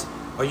refs.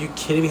 Are you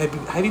kidding me?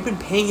 Have you been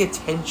paying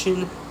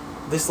attention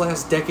this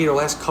last decade or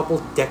last couple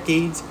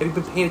decades? Have you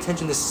been paying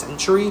attention this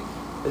century?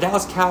 The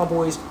Dallas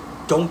Cowboys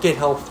don't get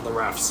help from the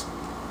refs.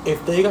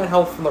 If they got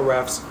help from the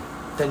refs,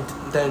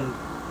 then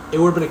it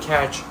would have been a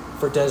catch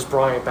for Dez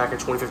Bryant back in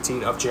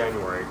 2015 of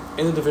January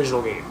in the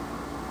divisional game.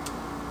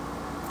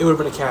 It would have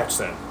been a catch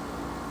then.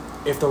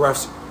 If the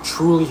refs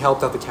truly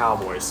helped out the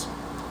Cowboys,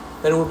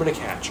 then it would have been a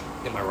catch.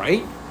 Am I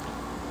right?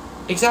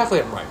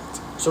 Exactly, I'm right.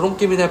 So don't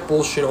give me that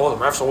bullshit, oh,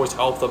 the refs always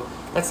help them.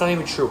 That's not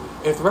even true.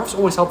 If the refs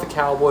always helped the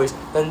Cowboys,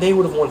 then they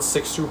would have won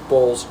 6 Super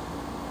Bowls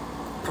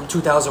from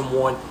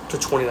 2001 to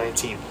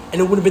 2019. And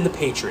it would have been the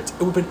Patriots.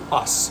 It would have been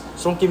us.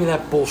 So don't give me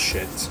that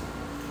bullshit.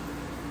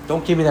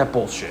 Don't give me that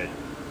bullshit.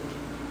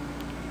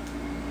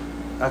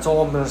 That's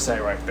all I'm going to say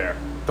right there.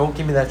 Don't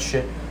give me that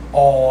shit.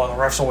 Oh, the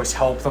refs always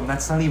help them.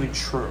 That's not even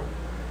true.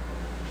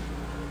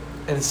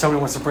 And somebody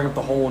wants to bring up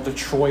the whole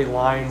Detroit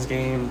Lions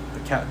game,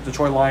 the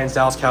Detroit Lions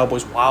Dallas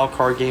Cowboys wild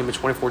card game in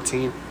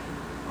 2014,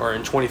 or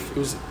it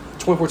was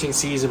 2014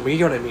 season, but you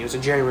know what I mean. It was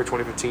in January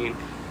 2015.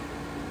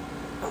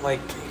 like,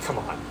 come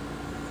on.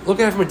 Look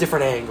at it from a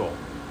different angle.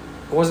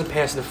 It wasn't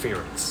pass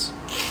interference.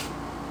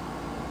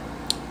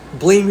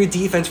 Blame your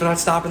defense for not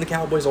stopping the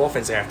Cowboys'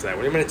 offense after that.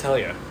 What am I going to tell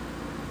you?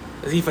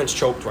 The defense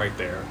choked right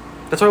there.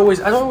 That's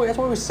what I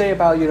always say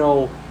about,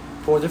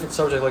 for a different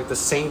subject, like the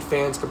Saint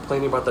fans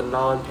complaining about the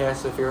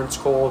non-pass interference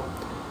call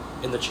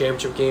in the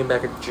championship game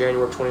back in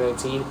January of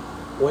 2019.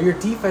 Well, your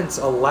defense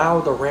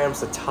allowed the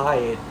Rams to tie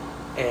it,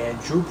 and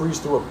Drew Brees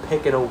threw a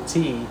pick in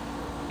OT,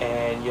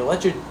 and you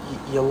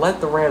let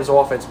the Rams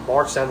offense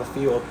march down the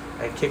field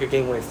and kick a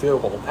game-winning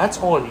field goal. That's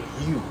on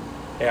you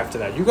after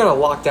that. You got to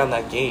lock down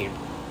that game.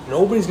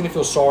 Nobody's going to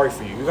feel sorry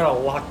for you. You got to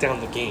lock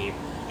down the game.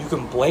 You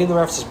can blame the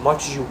refs as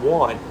much as you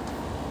want.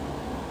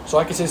 So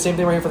I can say the same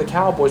thing right here for the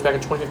Cowboys back in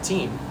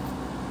 2015.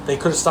 They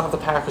could have stopped the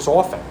Packers'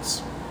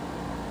 offense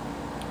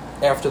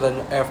after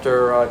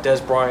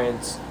Dez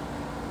Bryant's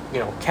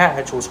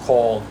catch was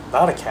called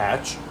not a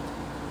catch.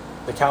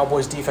 The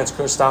Cowboys' defense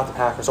could have stopped the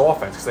Packers'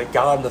 offense because they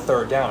got them to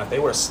third down. If they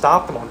would have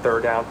stopped them on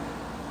third down,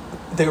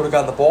 they would have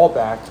gotten the ball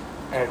back,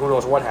 and who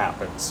knows what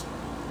happens.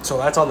 So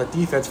that's on the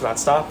defense for not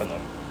stopping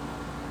them.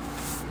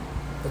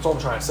 That's all I'm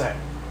trying to say.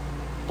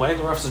 Blame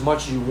the refs as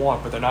much as you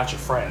want, but they're not your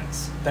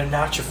friends. They're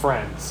not your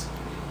friends.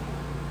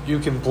 You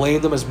can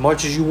blame them as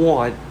much as you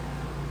want.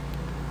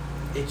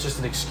 It's just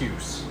an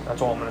excuse.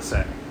 That's all I'm going to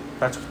say.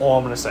 That's all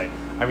I'm going to say.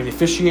 I mean, the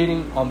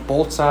officiating on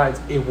both sides,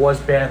 it was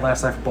bad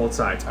last night for both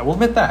sides. I will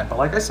admit that. But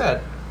like I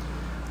said,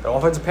 the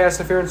offensive pass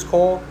interference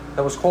call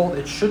that was called,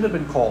 it shouldn't have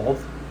been called.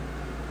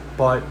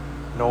 But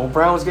Noah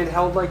Brown was getting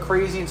held like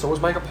crazy, and so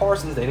was Micah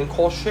Parsons. They didn't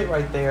call shit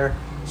right there.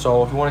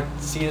 So if you want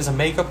to see it as a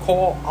makeup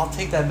call, I'll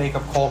take that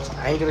makeup call because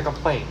I ain't going to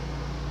complain.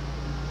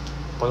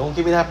 But don't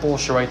give me that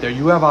bullshit right there.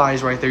 You have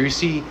eyes right there. You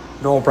see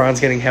Noah Brown's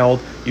getting held.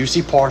 You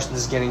see Parsons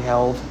is getting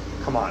held.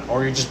 Come on.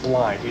 Or you're just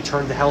blind. You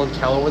turn to Helen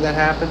Keller when that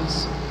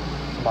happens.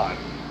 Come on.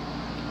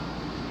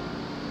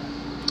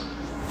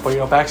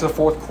 But, back to the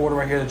fourth quarter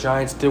right here, the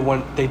Giants did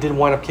wind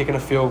up kicking a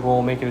field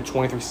goal, making it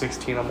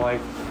 23-16. I'm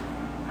like,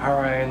 all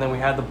right. And then we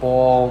had the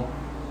ball.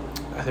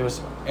 I think it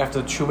was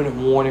after the 2-minute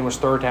warning was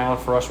third down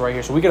for us right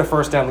here. So we get a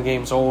first down, the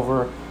game's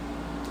over.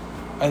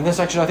 And this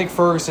section, I think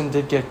Ferguson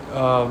did get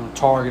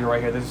targeted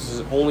right here. This is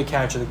his only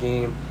catch of the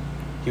game.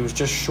 He was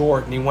just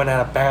short, and he went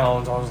out of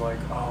bounds. I was like,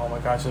 oh, my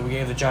gosh. So we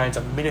gave the Giants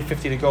a minute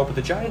 50 to go, but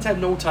the Giants had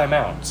no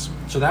timeouts.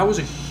 So that was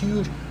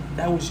huge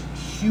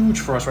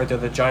for us right there.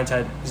 The Giants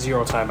had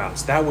 0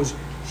 timeouts. That was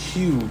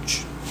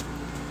huge.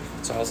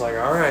 So I was like,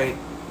 all right,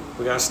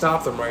 we got to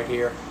stop them right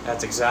here.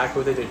 That's exactly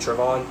what they did.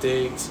 Trevon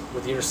Diggs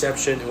with the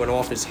interception. It went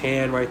off his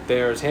hand right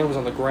there. His hand was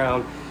on the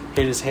ground,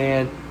 hit his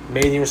hand,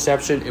 made the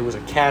interception. It was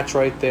a catch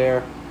right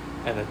there,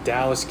 and the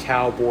Dallas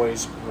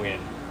Cowboys win.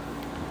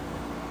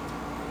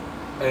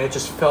 And it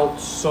just felt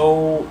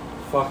so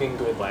fucking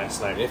good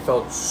last night. It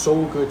felt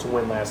so good to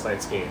win last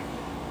night's game.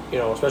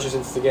 Especially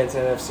since it's against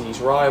an NFC East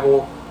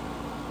rival.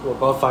 We're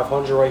above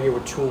 500 right here. We're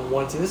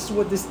 2-1. See, this is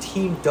what this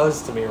team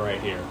does to me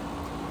right here.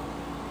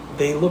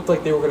 They looked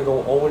like they were going to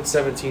go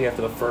 0-17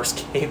 after the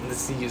first game of the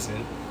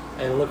season.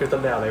 And look at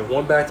them now. They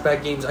won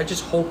back-to-back games.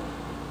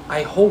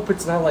 I hope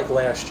it's not like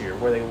last year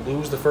where they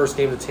lose the first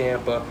game to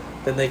Tampa,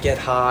 then they get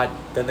hot,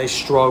 then they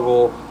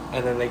struggle,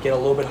 and then they get a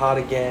little bit hot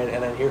again,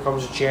 and then here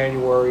comes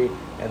January,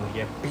 and they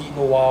get beat in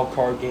a wild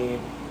card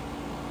game.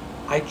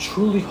 I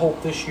truly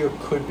hope this year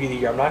could be the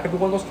year. I'm not going to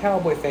be one of those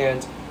Cowboy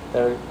fans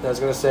that's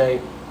going to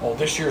say, oh,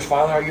 this year's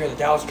finally our year. The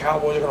Dallas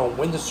Cowboys are going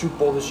to win the Super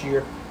Bowl this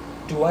year.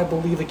 Do I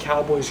believe the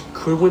Cowboys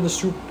could win the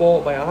Super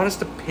Bowl? My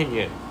honest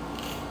opinion,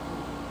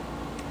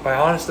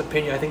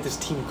 I think this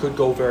team could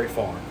go very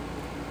far.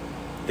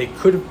 They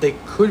could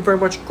very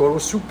much go to a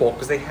Super Bowl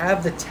because they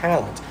have the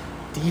talent.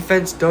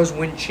 Defense does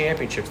win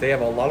championships. They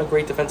have a lot of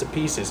great defensive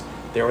pieces.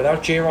 They were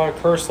without Jaron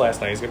Kearse last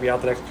night. He's going to be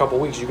out the next couple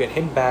of weeks. You get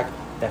him back,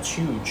 that's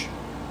huge.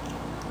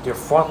 Your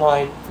front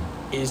line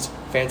is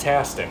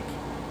fantastic.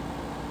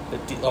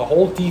 The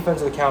whole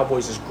defense of the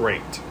Cowboys is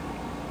great.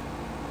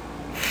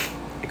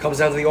 It comes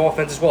down to the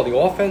offense as well. The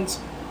offense,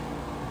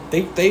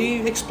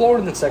 they exploded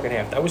in the second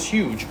half. That was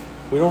huge.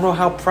 We don't know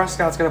how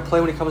Prescott's going to play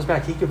when he comes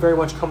back. He could very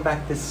much come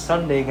back this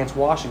Sunday against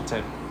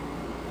Washington.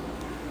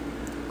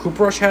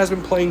 Cooper Rush has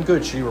been playing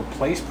good. Should he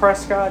replace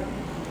Prescott?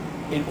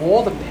 It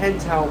all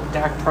depends how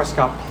Dak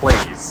Prescott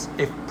plays.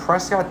 If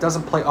Prescott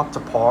doesn't play up to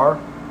par,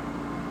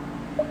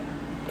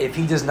 if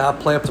he does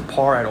not play up to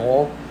par at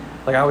all,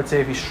 like I would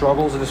say if he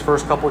struggles in his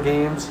first couple of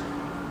games,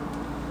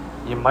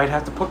 you might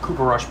have to put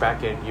Cooper Rush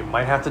back in. You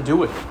might have to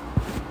do it.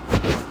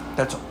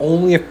 That's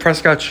only if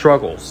Prescott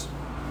struggles.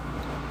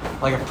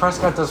 Like if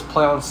Prescott does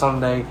play on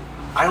Sunday,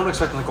 I don't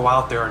expect him to go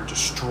out there and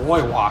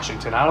destroy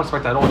Washington. I don't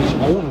expect that at all. He's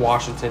owned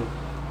Washington.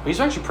 He's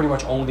actually pretty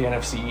much owned the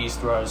NFC East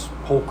throughout his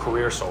whole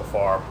career so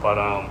far. But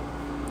I'll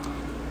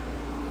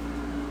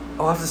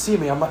have to see.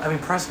 I mean,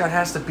 Prescott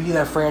has to be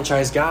that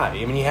franchise guy.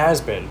 I mean, he has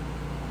been.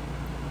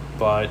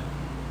 But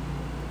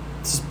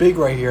this is big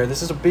right here.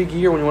 This is a big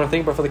year when you want to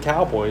think about for the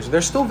Cowboys.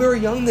 They're still very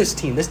young, this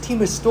team. This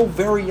team is still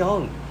very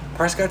young.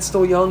 Prescott's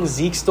still young.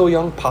 Zeke's still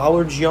young.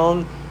 Pollard's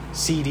young.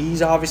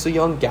 CD's obviously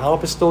young.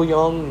 Gallup is still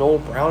young. Noel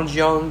Brown's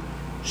young.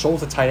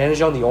 Shows the tight end is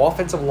young. The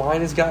offensive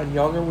line has gotten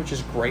younger, which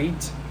is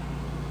great.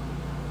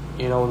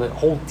 You know, the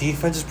whole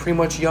defense is pretty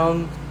much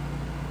young.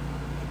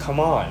 Come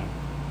on.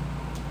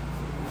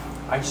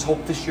 I just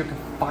hope this year can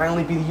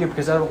finally be the year,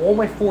 because out of all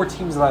my 4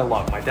 teams that I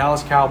love, my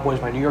Dallas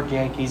Cowboys, my New York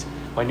Yankees,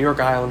 my New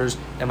York Islanders,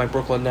 and my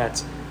Brooklyn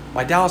Nets,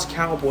 my Dallas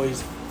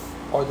Cowboys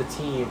are the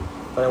team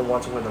that I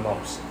want to win the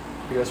most.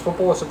 Because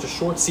football is such a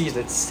short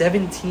season. It's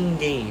 17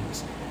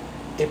 games.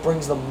 It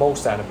brings the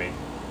most out of me.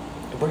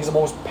 It brings the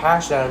most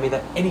passion out of me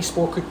that any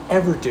sport could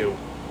ever do.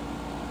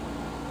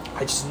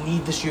 I just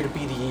need this year to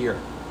be the year.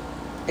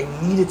 I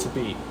need it to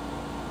be.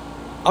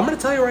 I'm going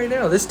to tell you right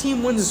now, this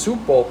team wins the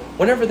Super Bowl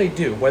whenever they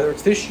do, whether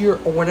it's this year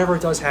or whenever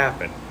it does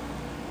happen.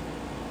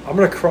 I'm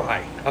going to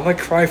cry. I might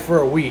cry for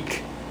a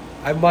week.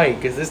 I might,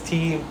 because this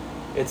team,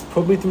 it's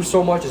put me through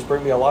so much. It's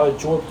bring me a lot of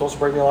joy, but also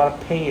bring me a lot of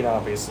pain,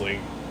 obviously.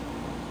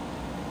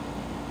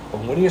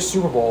 But winning a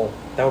Super Bowl,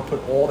 that would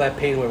put all that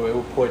pain away. It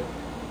would put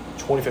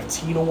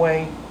 2015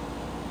 away.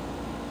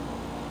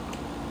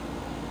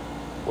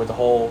 With the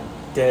whole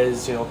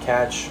Dez,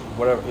 catch,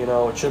 whatever,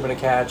 it should have been a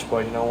catch,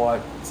 but you know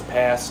what? It's a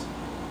pass.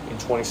 In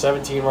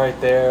 2017 right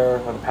there,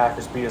 when the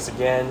Packers beat us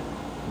again,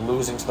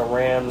 losing to the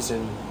Rams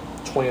in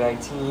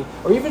 2019.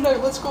 Or even,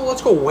 let's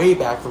go way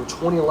back from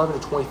 2011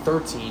 to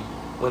 2013,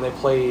 when they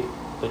played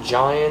the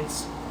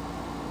Giants,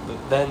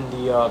 then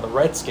the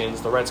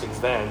Redskins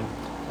then,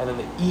 and then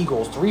the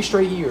Eagles, 3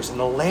 straight years. In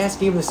the last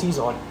game of the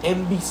season on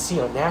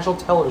NBC, on national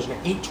television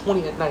at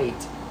 8:20 at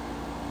night,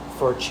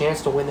 for a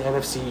chance to win the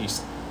NFC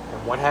East.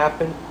 And what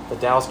happened? The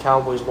Dallas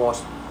Cowboys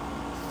lost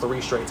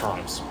 3 straight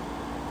times.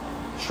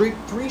 3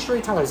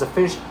 straight times to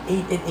finish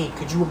 8-8.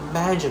 Could you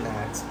imagine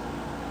that?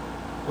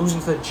 Losing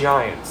to the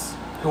Giants,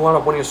 who wound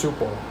up winning a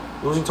Super Bowl.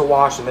 Losing to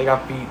Washington, they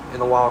got beat in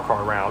the wild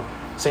card round.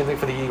 Same thing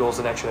for the Eagles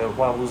the next year, they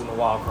wound up losing the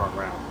wild card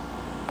round.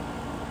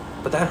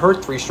 But that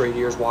hurt 3 straight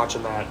years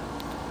watching that.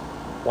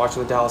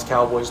 Watching the Dallas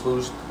Cowboys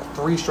lose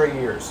 3 straight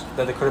years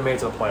that they could have made it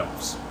to the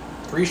playoffs.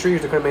 3 straight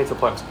years they could have made it to the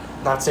playoffs.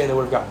 Not saying they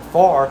would have gotten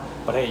far,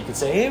 but hey, you could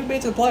say, hey, we made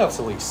it to the playoffs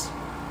at least.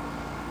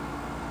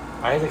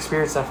 I didn't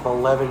experience that from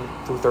 11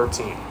 through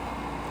 13.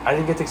 I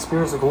didn't get to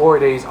experience the glory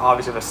days,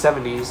 obviously, of the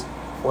 70s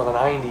or the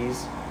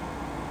 90s.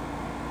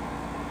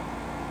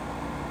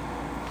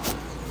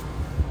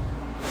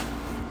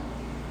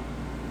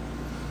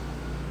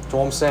 That's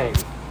what I'm saying.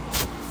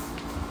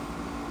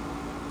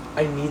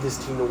 I need this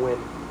team to win.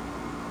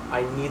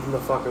 I need them to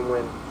fucking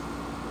win.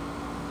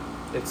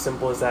 It's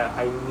simple as that.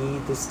 I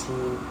need this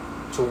team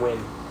to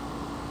win.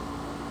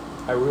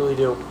 I really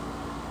do.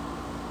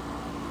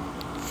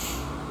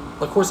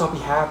 Of course, I'll be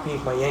happy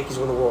if my Yankees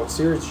win the World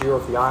Series this year, or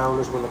if the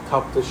Islanders win the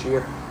Cup this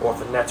year, or if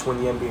the Nets win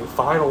the NBA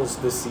Finals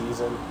this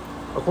season.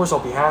 Of course, I'll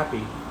be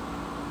happy,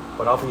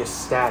 but I'll be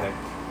ecstatic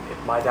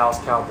if my Dallas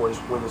Cowboys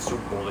win the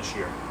Super Bowl this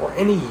year, or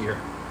any year,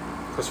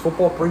 because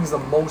football brings the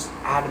most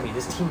out of me.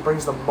 This team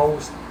brings the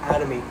most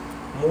out of me,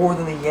 more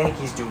than the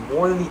Yankees do,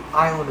 more than the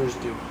Islanders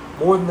do,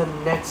 more than the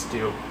Nets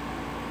do.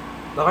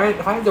 Now,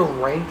 if I had to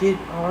rank it,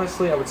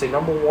 honestly, I would say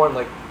number 1,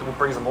 what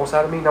brings the most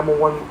out of me, number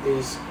 1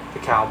 is the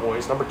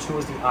Cowboys, number 2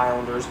 is the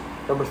Islanders,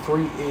 number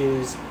 3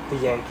 is the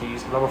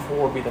Yankees, and number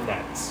 4 would be the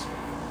Nets.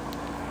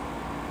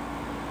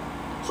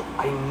 So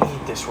I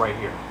need this right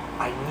here.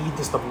 I need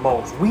this the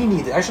most. We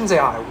need it. I shouldn't say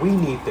we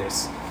need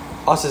this.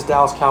 Us as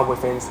Dallas Cowboy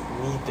fans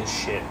need this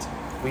shit.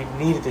 We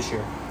need it this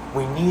year.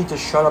 We need to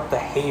shut up the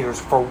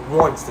haters for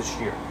once this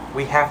year.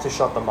 We have to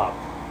shut them up.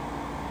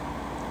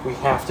 We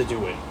have to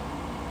do it.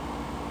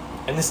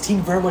 And this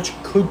team very much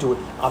could do it.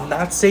 I'm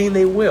not saying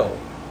they will.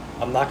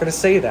 I'm not going to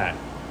say that.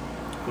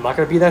 I'm not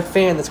going to be that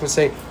fan that's going to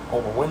say,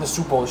 we'll win the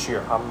Super Bowl this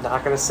year. I'm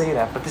not going to say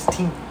that. But this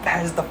team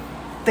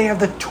they have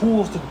the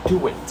tools to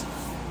do it.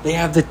 They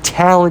have the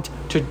talent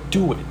to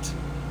do it.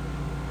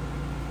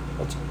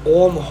 That's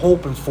all I'm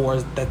hoping for,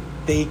 is that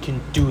they can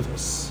do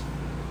this.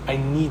 I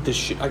need this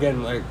shit.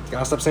 Again, I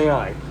gotta stop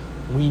saying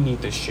we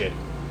need this shit.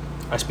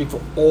 I speak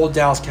for all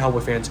Dallas Cowboy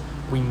fans.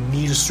 We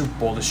need a Super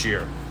Bowl this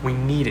year. We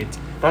need it.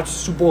 Not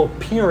just a Super Bowl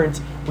appearance.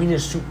 We need a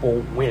Super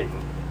Bowl win.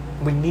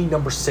 We need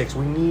number 6.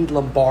 We need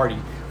Lombardi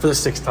for the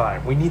 6th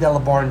time. We need that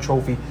Lombardi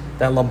trophy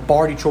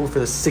for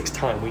the 6th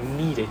time. We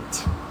need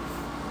it.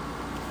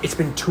 It's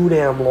been too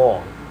damn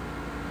long.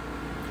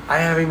 I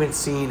haven't even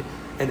seen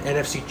an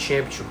NFC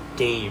Championship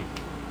game.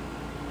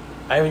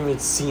 I haven't even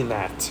seen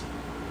that.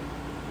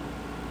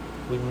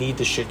 We need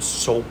this shit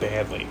so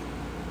badly.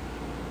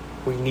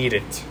 We need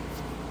it.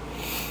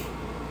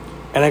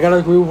 And I gotta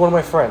agree with one of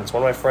my friends.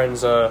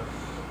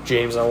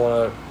 James, I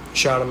want to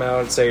shout him out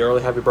and say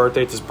early happy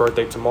birthday. It's his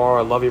birthday tomorrow.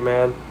 I love you,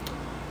 man.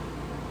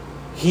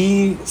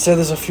 He said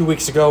this a few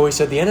weeks ago. He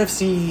said the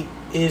NFC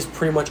is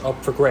pretty much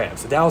up for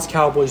grabs. The Dallas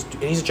Cowboys,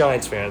 and he's a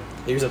Giants fan.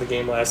 He was at the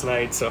game last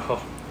night,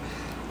 so...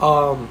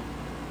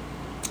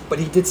 But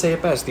he did say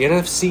it best. The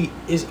NFC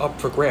is up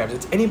for grabs.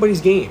 It's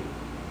anybody's game.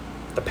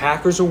 The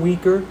Packers are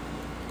weaker.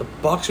 The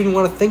Bucs, when you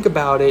want to think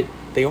about it,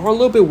 they are a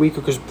little bit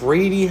weaker because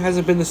Brady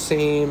hasn't been the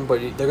same, but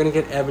they're going to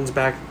get Evans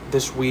back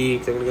this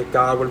week. They're going to get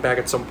Godwin back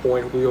at some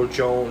point, Julio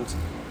Jones.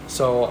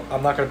 So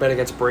I'm not going to bet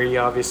against Brady,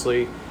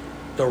 obviously.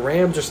 The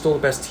Rams are still the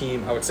best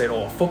team, I would say, in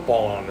all of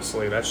football,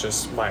 honestly. That's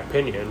just my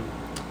opinion.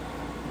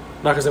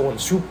 Not because they won the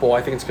Super Bowl.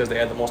 I think it's because they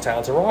had the most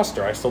talented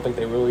roster. I still think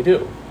they really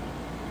do.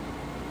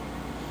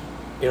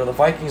 The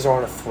Vikings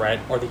aren't a threat.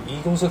 Are the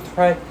Eagles a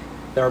threat?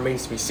 That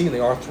remains to be seen. They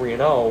are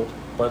 3-0,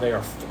 but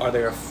are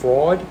they a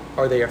fraud?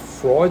 Are they a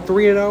fraud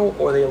 3-0,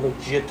 or are they a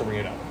legit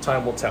 3-0?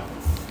 Time will tell.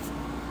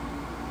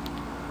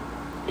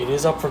 It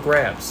is up for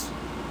grabs.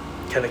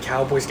 Can the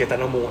Cowboys get that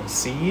number 1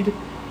 seed?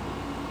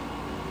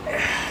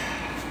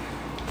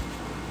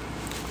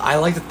 I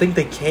like to think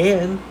they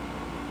can.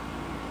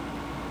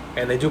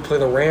 And they do play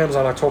the Rams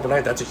on October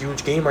 9th. That's a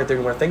huge game right there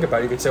you want to think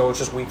about. You can say, it's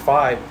just week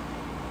 5.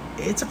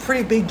 It's a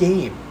pretty big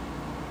game.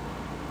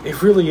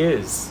 It really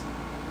is.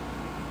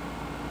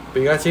 But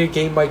you got to take it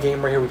game by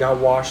game right here. We got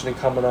Washington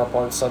coming up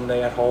on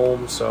Sunday at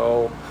home.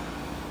 So,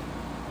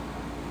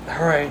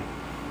 all right.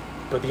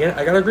 But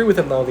I got to agree with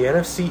him, though. The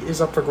NFC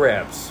is up for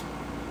grabs.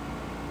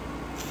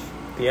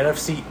 The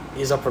NFC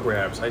is up for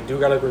grabs. I do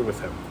got to agree with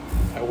him.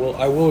 I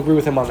will agree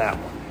with him on that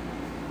one.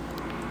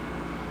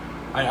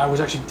 I was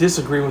actually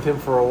disagreeing with him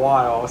for a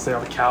while. I was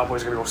saying, the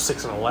Cowboys are going to go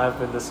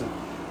 6-11, this and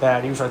that.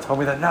 And he was trying to tell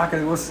me they're not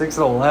going to go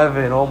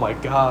 6-11. Oh, my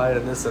God,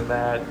 and this and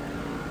that.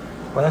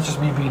 But that's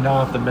just me being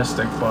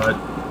optimistic. But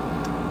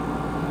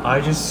I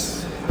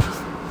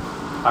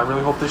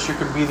really hope this year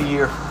can be the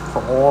year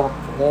for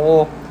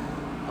all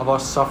of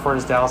us suffering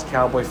as Dallas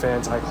Cowboy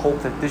fans. I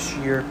hope that this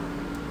year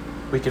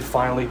we can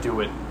finally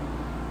do it.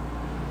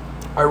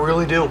 I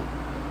really do.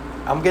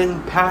 I'm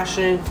getting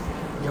passionate.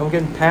 I'm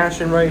getting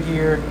passionate right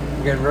here.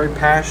 I'm getting very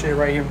passionate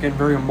right here. I'm getting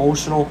very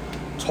emotional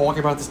talking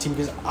about this team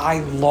because I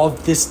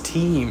love this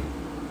team.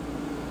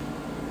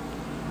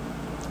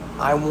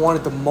 I want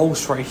it the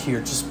most right here.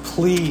 Just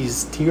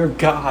please, dear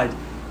God,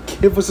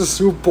 give us a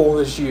Super Bowl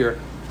this year.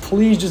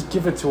 Please just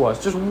give it to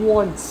us. Just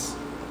once.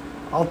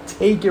 I'll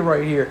take it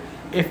right here.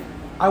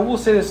 I will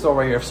say this though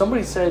right here. If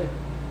somebody said,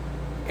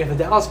 if the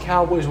Dallas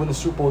Cowboys win the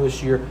Super Bowl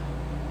this year,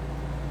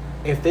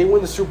 if they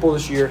win the Super Bowl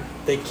this year,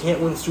 they can't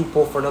win the Super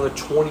Bowl for another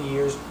 20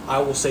 years, I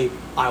will say,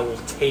 I will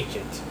take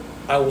it.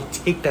 I will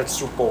take that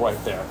Super Bowl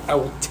right there. I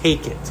will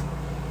take it.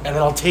 And then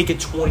I'll take it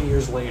 20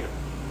 years later.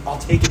 I'll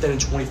take it then in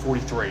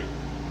 2043.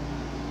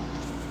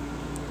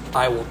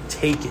 I will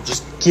take it.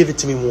 Just give it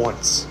to me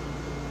once.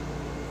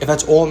 If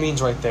that's all it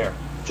means right there.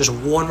 Just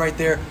one right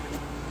there.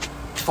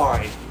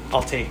 Fine.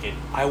 I'll take it.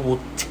 I will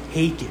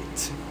take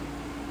it.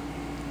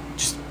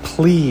 Just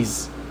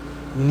please.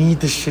 Need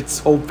this shit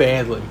so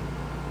badly.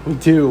 We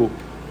do.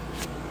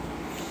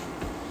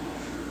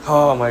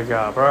 Oh my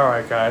God. But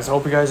alright guys. I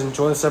hope you guys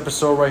enjoy this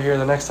episode right here.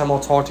 The next time I'll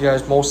talk to you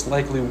guys most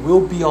likely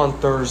will be on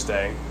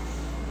Thursday.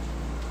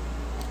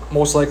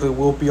 Most likely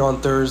will be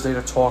on Thursday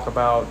to talk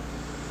about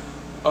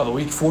the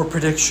Week 4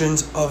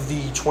 predictions of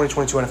the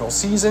 2022 NFL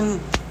season.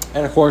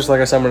 And of course,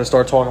 like I said, I'm going to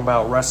start talking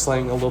about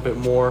wrestling a little bit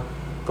more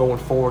going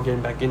forward,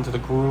 getting back into the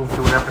groove,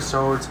 doing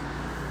episodes.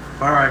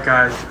 All right,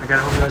 guys. Again,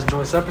 I hope you guys enjoy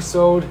this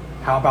episode.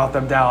 How about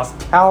them Dallas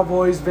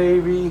Cowboys,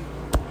 baby?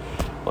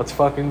 Let's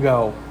fucking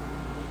go.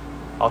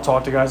 I'll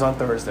talk to you guys on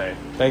Thursday.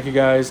 Thank you,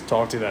 guys.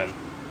 Talk to you then.